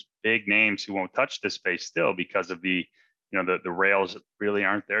 There's big names who won't touch this space still because of the rails really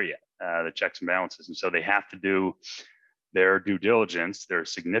aren't there yet, the checks and balances. And so they have to do their due diligence, their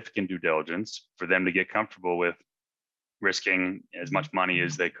significant due diligence, for them to get comfortable with risking as much money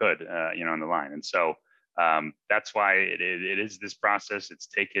as they could, on the line. And so that's why it is this process. It's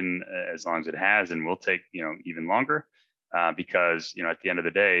taken as long as it has, and will take, even longer, because, at the end of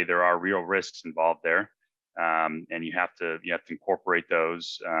the day, there are real risks involved there. And you have to incorporate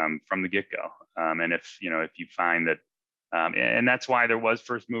those from the get-go. And if you find that, and that's why there was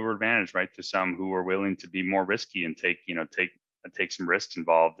first mover advantage, right, to some who were willing to be more risky and take some risks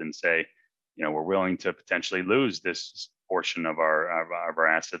involved, and say, we're willing to potentially lose this portion of our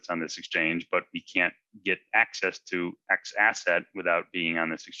assets on this exchange, but we can't get access to X asset without being on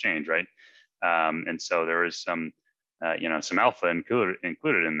this exchange, right? And so there is some some alpha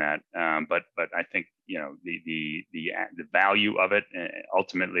included in that. But I think the value of it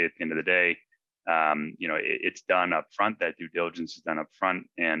ultimately at the end of the day, it's done up front. That due diligence is done up front,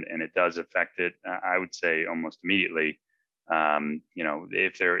 and it does affect it. I would say almost immediately.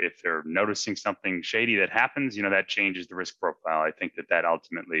 If they're noticing something shady that happens, that changes the risk profile. I think that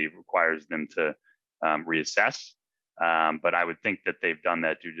ultimately requires them to reassess. But I would think that they've done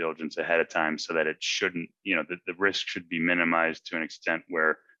that due diligence ahead of time so that it shouldn't, the risk should be minimized to an extent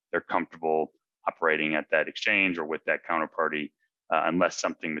where they're comfortable operating at that exchange or with that counterparty, unless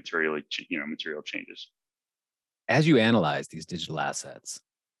something material changes. As you analyze these digital assets,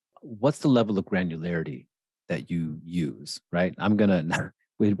 what's the level of granularity that you use, right?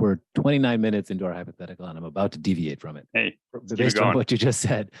 We're 29 minutes into our hypothetical and I'm about to deviate from it. Hey, based on what you just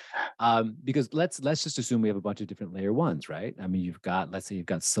said. Because let's just assume we have a bunch of different layer ones, right? I mean, let's say you've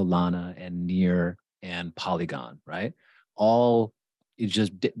got Solana and Near and Polygon, right? All is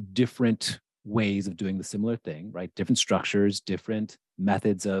just different ways of doing the similar thing, right? Different structures, different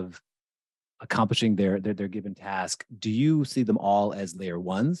methods of accomplishing their given task. Do you see them all as layer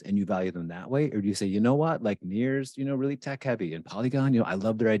ones and you value them that way? Or do you say, what, like Near's, really tech heavy, and Polygon, I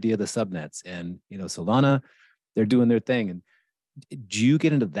love their idea of the subnets, and, Solana, they're doing their thing. And do you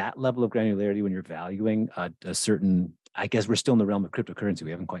get into that level of granularity when you're valuing a certain, I guess we're still in the realm of cryptocurrency.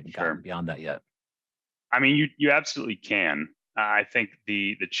 We haven't quite gotten beyond that yet. I mean, you absolutely can. I think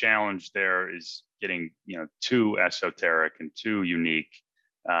the challenge there is getting, too esoteric and too unique.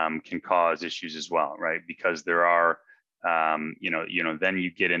 Can cause issues as well, right? Because there are, then you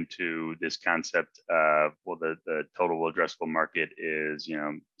get into this concept of, well, the total addressable market is,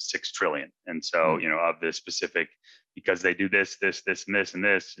 6 trillion. And so, of this specific, because they do this, and this, and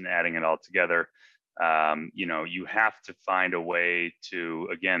this, and adding it all together, you have to find a way to,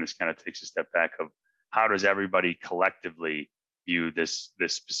 again, this kind of takes a step back of how does everybody collectively view this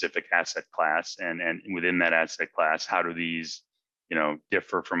specific asset class, and within that asset class, how do these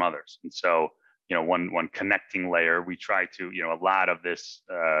differ from others? And so, one connecting layer, we try to, a lot of this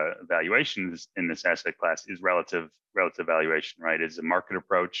valuation in this asset class is relative valuation, right? Is a market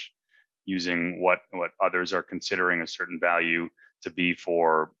approach using what others are considering a certain value to be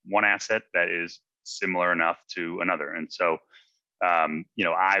for one asset that is similar enough to another. And so,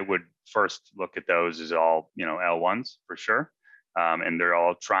 I would first look at those as all, L1s for sure. And they're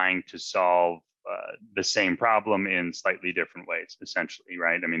all trying to solve the same problem in slightly different ways, essentially,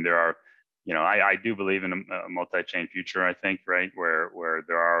 right? I mean, there are, I do believe in a multi-chain future, I think, right, where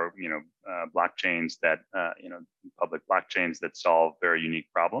there are, blockchains that, public blockchains that solve very unique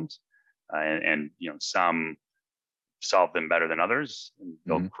problems, and some solve them better than others, and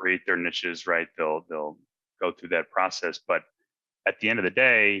they'll create their niches, right? They'll go through that process, but at the end of the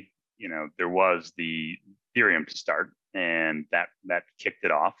day, there was the Ethereum to start, and that kicked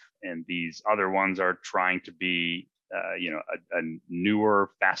it off. And these other ones are trying to be, a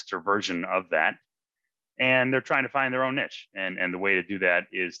newer, faster version of that. And they're trying to find their own niche. And the way to do that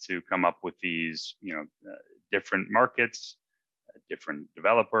is to come up with these, different markets, different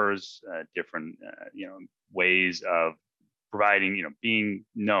developers, different, ways of providing, being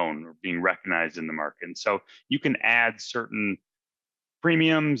known or being recognized in the market. And so you can add certain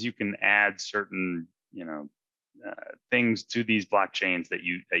premiums, you can add certain, things to these blockchains that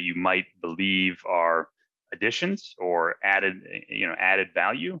you might believe are additions or added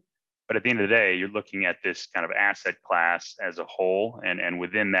value. But at the end of the day, you're looking at this kind of asset class as a whole, and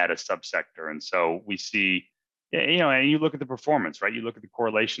within that a subsector. And so we see, and you look at the performance, right? You look at the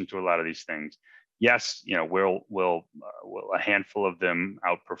correlation to a lot of these things. Yes, will a handful of them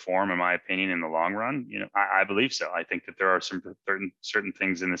outperform, in my opinion, in the long run? I believe so. I think that there are some certain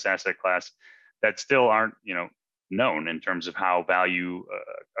things in this asset class that still aren't, known in terms of how value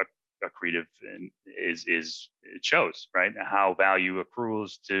accretive is it shows, right? How value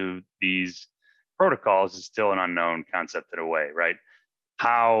accrues to these protocols is still an unknown concept in a way, right?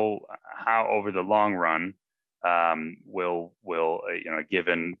 How over the long run will a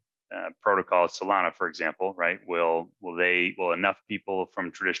given protocol, Solana, for example, right? Will enough people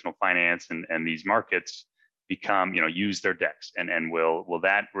from traditional finance and these markets become, use their DEX, and will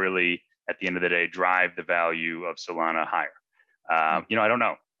that really, at the end of the day, drive the value of Solana higher? I don't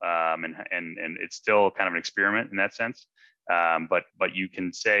know. And it's still kind of an experiment in that sense. But you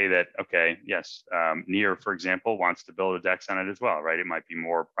can say that, okay, yes, Near, for example, wants to build a DEX on it as well, right? It might be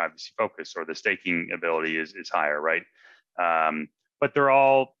more privacy focused, or the staking ability is higher, right? But they're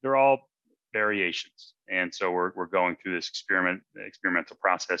all variations. And so we're going through this experimental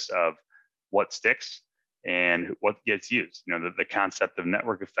process of what sticks. and what gets used. The concept of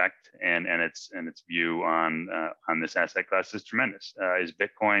network effect and its view on this asset class is tremendous. Is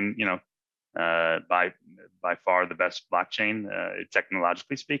Bitcoin, by far the best blockchain,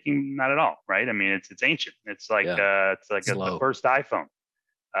 technologically speaking? Not at all, right? I mean, it's ancient. It's like the first iPhone,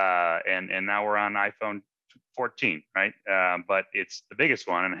 and now we're on iPhone 14, right? But it's the biggest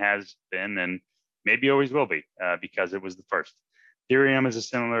one and has been, and maybe always will be, because it was the first. Ethereum is a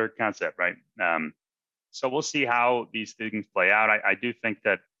similar concept, right? So we'll see how these things play out. I do think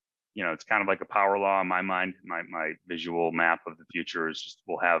that, it's kind of like a power law in my mind. My visual map of the future is just,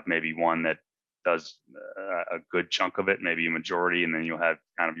 we'll have maybe one that does a good chunk of it, maybe a majority, and then you'll have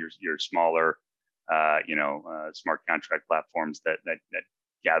kind of your smaller, smart contract platforms that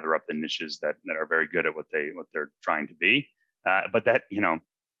gather up the niches that are very good at what they're trying to be. But that,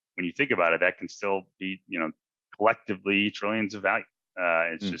 when you think about it, that can still be, collectively trillions of value.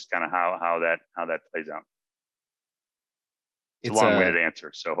 It's just kind of how that plays out. It's a long-winded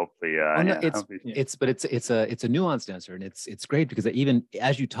answer, so hopefully, it's a nuanced answer, and it's great because even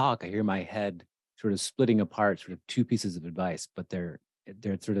as you talk, I hear my head sort of splitting apart, sort of two pieces of advice, but they're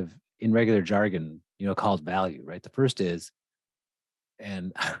sort of in regular jargon, called value, right? The first is,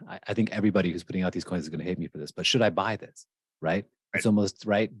 and I think everybody who's putting out these coins is going to hate me for this, but should I buy this, right? It's almost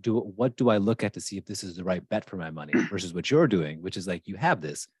right. What do I look at to see if this is the right bet for my money versus what you're doing, which is like, you have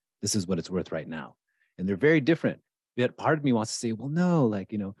this is what it's worth right now. And they're very different. But part of me wants to say, well, no,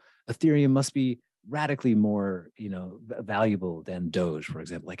 Ethereum must be radically more, valuable than Doge, for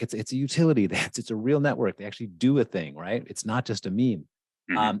example. Like it's a utility, it's a real network. They actually do a thing, right? It's not just a meme.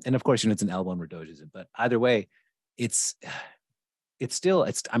 Mm-hmm. And of course, it's an L1 where Doge isn't. But either way, it's still,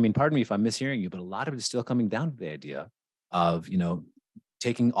 I mean, pardon me if I'm mishearing you, but a lot of it is still coming down to the idea of,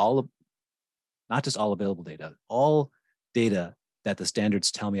 taking not just all available data, all data that the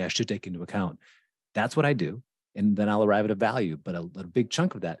standards tell me I should take into account. That's what I do. And then I'll arrive at a value. But a big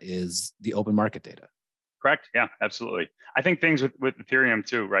chunk of that is the open market data. Correct. Yeah, absolutely. I think things with Ethereum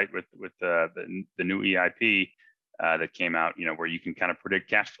too, right? With the new EIP that came out, where you can kind of predict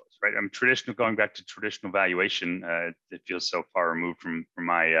cash flows, right? Going back to traditional valuation, it feels so far removed from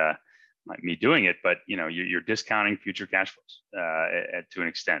me doing it, but you're discounting future cash flows to an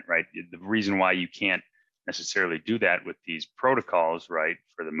extent, right? The reason why you can't necessarily do that with these protocols, right,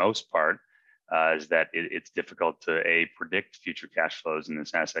 for the most part, is that it's difficult to predict future cash flows in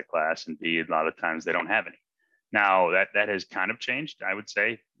this asset class, and B, a lot of times they don't have any. Now that has kind of changed, I would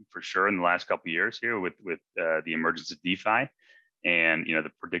say, for sure, in the last couple of years here with the emergence of DeFi. And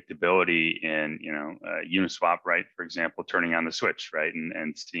the predictability in Uniswap, right, for example, turning on the switch, right,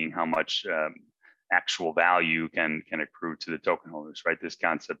 and seeing how much actual value can accrue to the token holders, right? This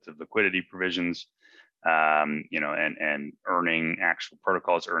concept of liquidity provisions, and earning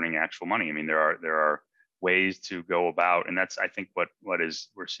protocols earning actual money. I mean, there are ways to go about, and that's, I think, what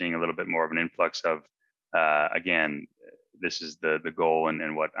we're seeing a little bit more of an influx of. Again, this is the goal,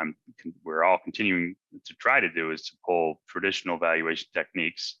 and what we're all continuing to try to do is to pull traditional valuation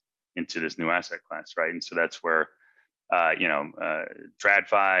techniques into this new asset class, right? And so that's where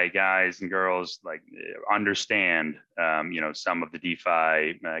TradFi guys and girls understand some of the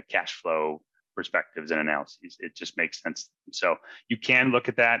DeFi cash flow perspectives and analyses. It just makes sense. So you can look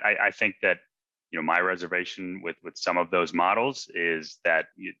at that. I think that my reservation with some of those models is that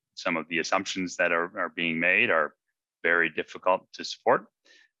some of the assumptions that are being made are very difficult to support,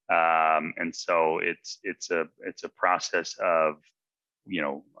 and so it's a process of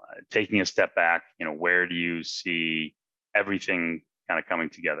taking a step back. Where do you see everything kind of coming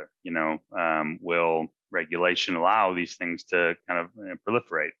together? Will regulation allow these things to kind of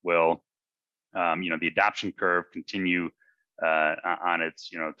proliferate? Will the adoption curve continue on its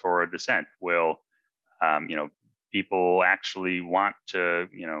toward descent? Will people actually want to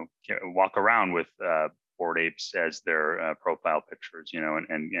walk around with Bored Apes as their profile pictures,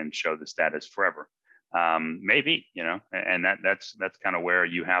 and show the status forever? Maybe, and that's kind of where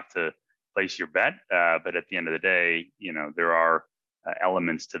you have to place your bet. But at the end of the day, there are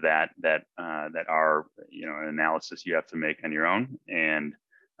elements to that are an analysis you have to make on your own, and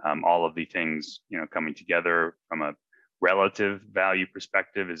all of the things coming together from a relative value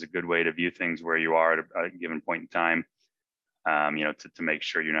perspective is a good way to view things where you are at a given point in time. To make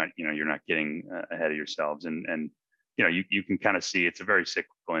sure you're not getting ahead of yourselves, and you can kind of see it's a very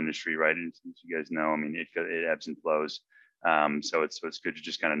cyclical industry, right? And as you guys know, I mean, it ebbs and flows. So it's good to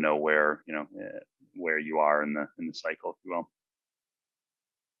just kind of know where you are in the cycle, if you will.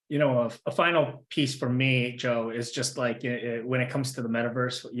 A final piece for me, Joe, is just when it comes to the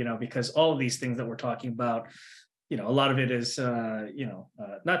metaverse, because all of these things that we're talking about, a lot of it is,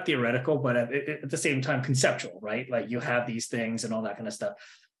 not theoretical, but at the same time conceptual, right? Like you have these things and all that kind of stuff.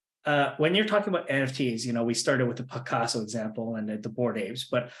 When you're talking about NFTs, we started with the Picasso example and the Bored Apes,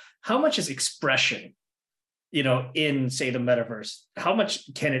 but how much is expression, in say the metaverse? How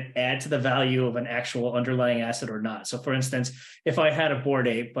much can it add to the value of an actual underlying asset or not? So for instance, if I had a Bored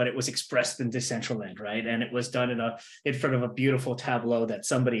Ape, but it was expressed in Decentraland, right? And it was done in front of a beautiful tableau that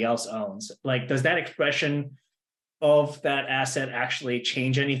somebody else owns, like, does that expression of that asset actually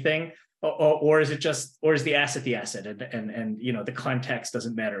change anything? Or is the asset and the context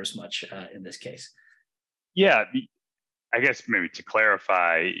doesn't matter as much in this case? Yeah, I guess maybe to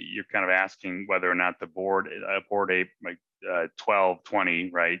clarify, you're kind of asking whether or not the Bored Ape, like 1220,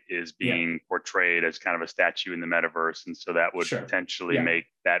 right, is being portrayed as kind of a statue in the metaverse, and so that would potentially make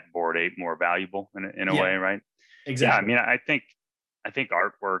that Bored Ape more valuable in a way, right? Exactly. Yeah, I mean, I think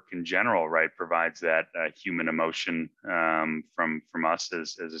artwork in general, right, provides that human emotion from us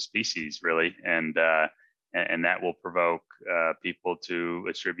as a species, really, and that will provoke people to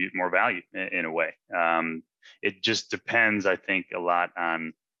attribute more value in a way. It just depends, I think, a lot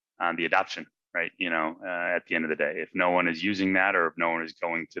on the adoption, right? At the end of the day, if no one is using that, or if no one is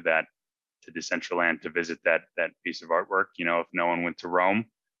going to Decentraland to visit that piece of artwork, if no one went to Rome,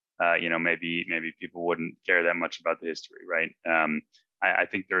 maybe people wouldn't care that much about the history, right? I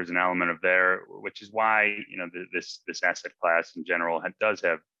think there's an element of there, which is why this asset class in general it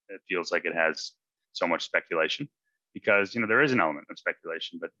feels like it has so much speculation, because there is an element of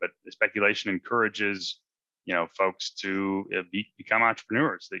speculation, but the speculation encourages folks to become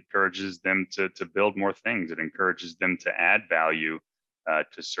entrepreneurs. It encourages them to build more things. It encourages them to add value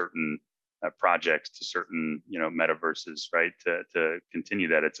to certain projects, to certain metaverses, right? To continue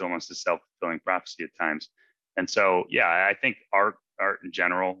that. It's almost a self-fulfilling prophecy at times. And so, yeah, I think art in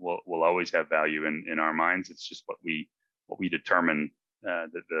general will always have value in our minds. It's just what we determine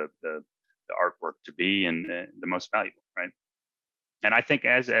the artwork to be and the most valuable, right? And I think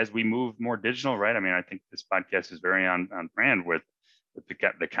as we move more digital, right? I mean, I think this podcast is very on brand with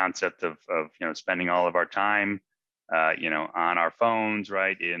the concept of spending all of our time on our phones,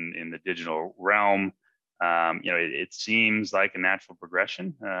 right, in the digital realm. It seems like a natural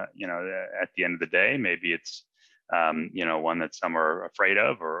progression. At the end of the day, maybe it's one that some are afraid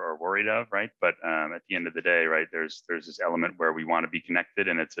of or worried of, right? But at the end of the day, right, there's this element where we want to be connected,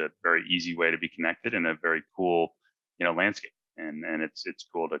 and it's a very easy way to be connected in a very cool landscape, and it's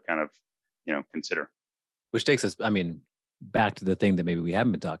cool to kind of consider. Which takes us, I mean, back to the thing that maybe we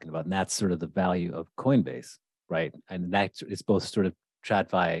haven't been talking about, and that's sort of the value of Coinbase, right? And it's both sort of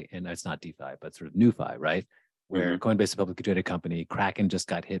TradFi and it's not DeFi, but sort of NewFi, right? Where Coinbase is a publicly traded company. Kraken just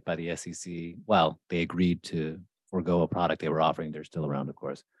got hit by the SEC. Well, they agreed to forego a product they were offering. They're still around, of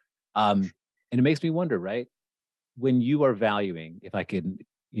course. And it makes me wonder, right? When you are valuing, if I could,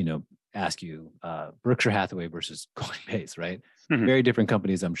 ask you, Berkshire Hathaway versus Coinbase, right? Very different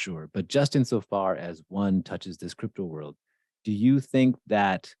companies, I'm sure. But just insofar as one touches this crypto world, do you think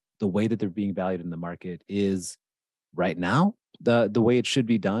that the way that they're being valued in the market is right now the way it should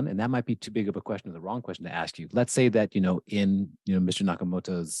be done? And that might be too big of a question, or the wrong question to ask you. Let's say that in Mr.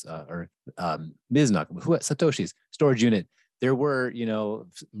 Nakamoto's or Ms. Nakamoto, Satoshi's storage unit, there were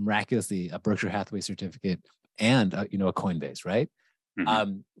miraculously a Berkshire Hathaway certificate and a Coinbase, right?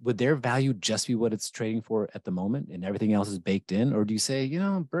 Would their value just be what it's trading for at the moment, and everything else is baked in? Or do you say,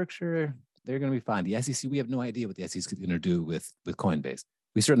 Berkshire, they're going to be fine? The SEC, we have no idea what the SEC is going to do with Coinbase.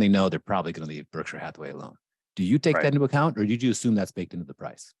 We certainly know they're probably going to leave Berkshire Hathaway alone. Do you take that into account, or did you assume that's baked into the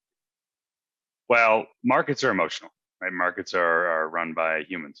price? Well, markets are emotional, right? Markets are run by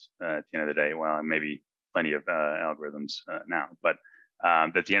humans at the end of the day. Well, maybe plenty of algorithms now, but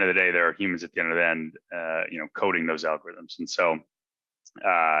at the end of the day, there are humans at the end of the end, coding those algorithms. And so,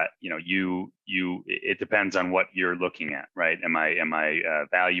 it depends on what you're looking at, right? Am I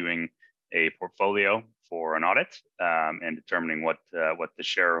valuing a portfolio for an audit and determining what the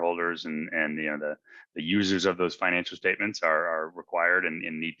shareholders and the users of those financial statements are required and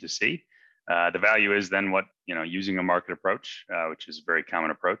need to see? The value is then what, using a market approach, which is a very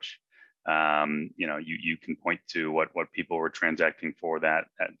common approach. You can point to what people were transacting for that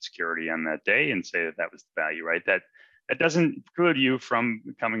security on that day and say that was the value, right? That doesn't preclude you from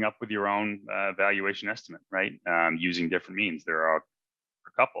coming up with your own valuation estimate, right? Using different means. There are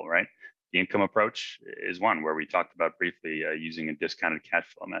a couple, right? The income approach is one where we talked about briefly, using a discounted cash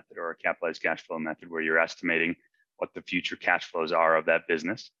flow method or a capitalized cash flow method, where you're estimating what the future cash flows are of that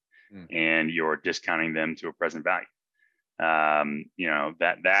business, and you're discounting them to a present value.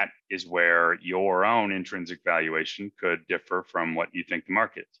 That is where your own intrinsic valuation could differ from what you think the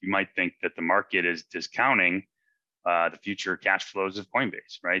market is. You might think that the market is discounting the future cash flows of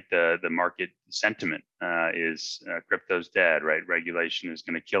Coinbase, right? The market sentiment is crypto's dead, right? Regulation is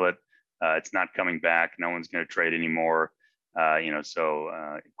going to kill it. It's not coming back. No one's going to trade anymore. So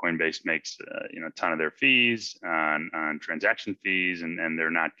Coinbase makes a ton of their fees on transaction fees, and they're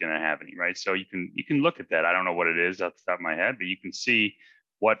not going to have any, right? So you can look at that. I don't know what it is off the top of my head, but you can see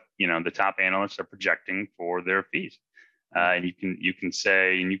what the top analysts are projecting for their fees, and you can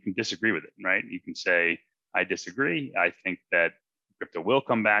say, and you can disagree with it, right? You can say, I disagree. I think that crypto will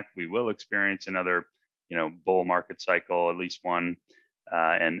come back. We will experience another bull market cycle, at least one.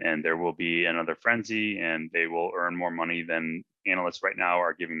 And there will be another frenzy, and they will earn more money than analysts right now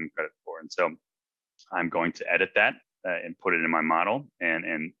are giving them credit for. And so I'm going to edit that and put it in my model,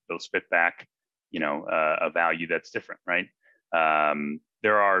 and they'll spit back, a value that's different, right?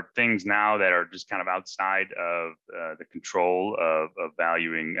 There are things now that are just kind of outside of the control of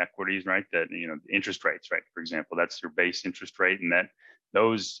valuing equities, right? That interest rates, right? For example, that's your base interest rate, and that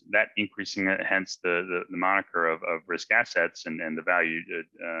increasing, hence the moniker of risk assets and the value,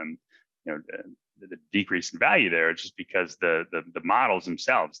 the decrease in value there. It's just because the models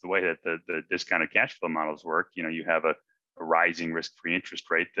themselves, the way that the discounted cash flow models work, you have a rising risk-free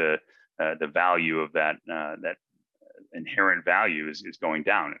interest rate. The value of that inherent value is going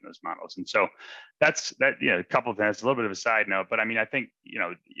down in those models. And so that's a couple of things. It's a little bit of a side note, but I mean, I think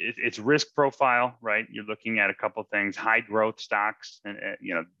it's risk profile, right? You're looking at a couple of things. High growth stocks, and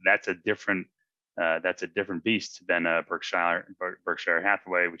that's a different beast than Berkshire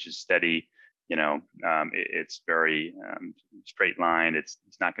Hathaway, which is steady. It's very straight line. It's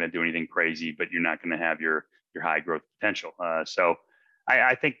not going to do anything crazy, but you're not going to have your high growth potential. So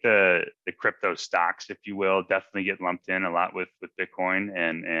I think the crypto stocks, if you will, definitely get lumped in a lot with Bitcoin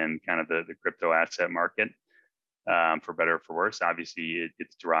and kind of the crypto asset market, for better or for worse. Obviously,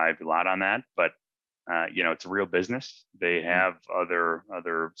 it's derived a lot on that, but it's a real business. They have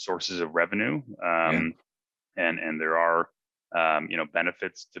other sources of revenue, and there are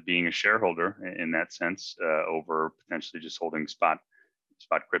benefits to being a shareholder in that sense, over potentially just holding spot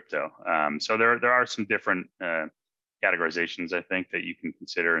crypto. So there are some different categorizations, I think, that you can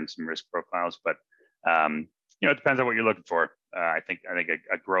consider in some risk profiles, but it depends on what you're looking for. I think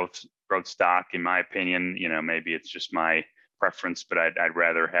a growth stock, in my opinion, maybe it's just my preference, but I'd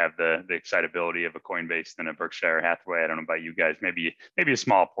rather have the excitability of a Coinbase than a Berkshire Hathaway. I don't know about you guys, maybe a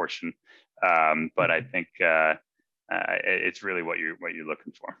small portion, but I think it's really what you're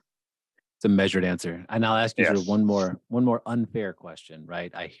looking for. It's a measured answer, and I'll ask you sort of one more unfair question,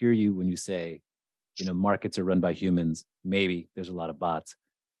 right? I hear you when you say, markets are run by humans. Maybe there's a lot of bots.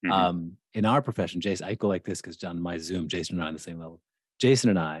 Mm-hmm. In our profession, Jason, I go like this because on my Zoom, Jason and I are on the same level. Jason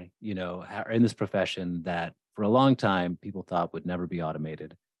and I, are in this profession that for a long time people thought would never be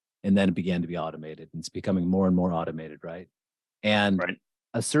automated, and then it began to be automated, and it's becoming more and more automated, right? And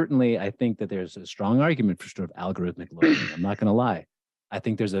certainly, I think that there's a strong argument for sort of algorithmic lawyering. I'm not going to lie. I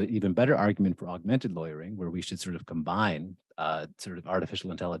think there's an even better argument for augmented lawyering, where we should sort of combine sort of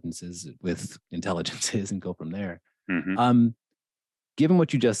artificial intelligences with intelligences and go from there. Mm-hmm. Given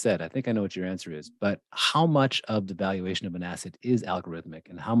what you just said, I think I know what your answer is, but how much of the valuation of an asset is algorithmic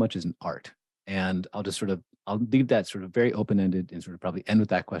and how much is an art? And I'll leave that sort of very open-ended and sort of probably end with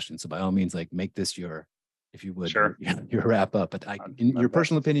that question. So by all means, make this your, if you would, sure, your wrap up. But in your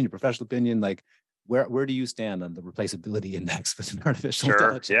personal opinion, your professional opinion, where do you stand on the replaceability index with an artificial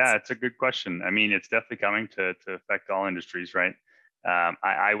intelligence? Yeah, it's a good question. I mean, it's definitely coming to affect all industries, right?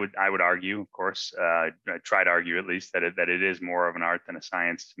 I would argue, of course, I try to argue at least that it is more of an art than a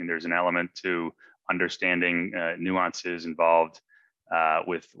science. I mean, there's an element to understanding nuances involved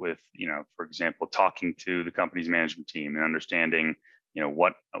with for example, talking to the company's management team and understanding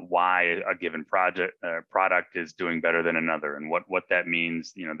why a given product is doing better than another, and what that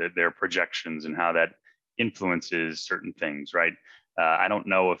means, their projections and how that influences certain things, right? I don't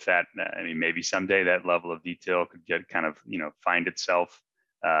know if that, maybe someday that level of detail could get kind of, find itself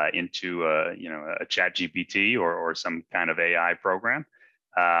into a chat GPT or some kind of AI program.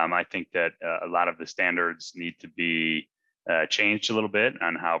 I think that a lot of the standards need to be changed a little bit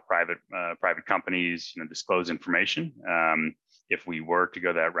on how private companies, disclose information. If we were to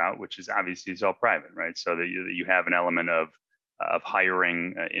go that route, which is obviously it's all private, right? So that you have an element of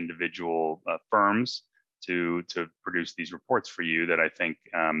hiring individual firms to produce these reports for you that I think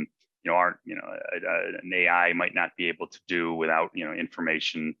aren't an AI might not be able to do without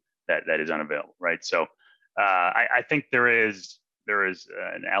information that is unavailable, right? So I think there is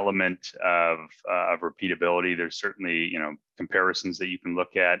an element of repeatability. There's certainly comparisons that you can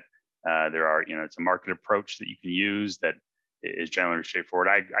look at. There are it's a market approach that you can use that is generally straightforward.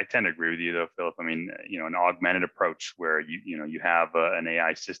 I tend to agree with you though, Philip. I mean, an augmented approach where you have an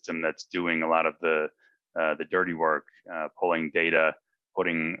AI system that's doing a lot of the dirty work, pulling data,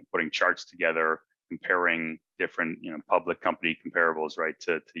 putting charts together, comparing different public company comparables, right,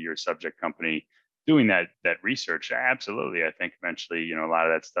 to your subject company, doing that research. Absolutely, I think eventually a lot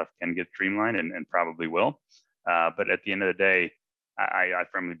of that stuff can get streamlined and probably will. But at the end of the day, I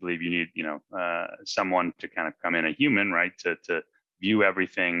firmly believe you need someone to kind of come in, a human, right, to view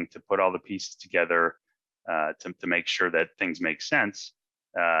everything, to put all the pieces together, to make sure that things make sense,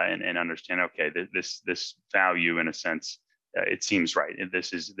 and understand, okay, this value, in a sense, it seems right.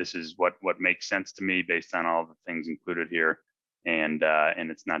 This is what makes sense to me based on all the things included here, and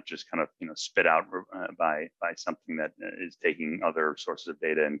it's not just kind of spit out by something that is taking other sources of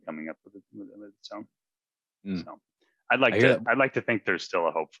data and coming up with its own. So I'd like to think there's still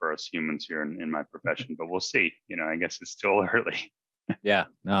a hope for us humans here in my profession, but we'll see. I guess it's still early. Yeah,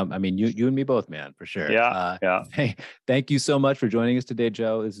 no, I mean, you and me both, man, for sure. Yeah. Hey, thank you so much for joining us today,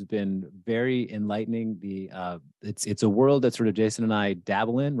 Joe. This has been very enlightening. It's a world that sort of Jason and I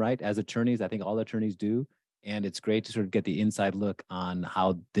dabble in, right? As attorneys, I think all attorneys do, and it's great to sort of get the inside look on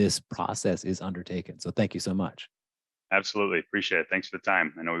how this process is undertaken. So thank you so much. Absolutely. Appreciate it. Thanks for the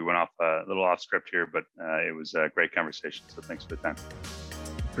time. I know we went off a little off script here, but it was a great conversation. So thanks for the time.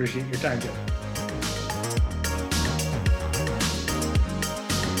 Appreciate your time, Joe.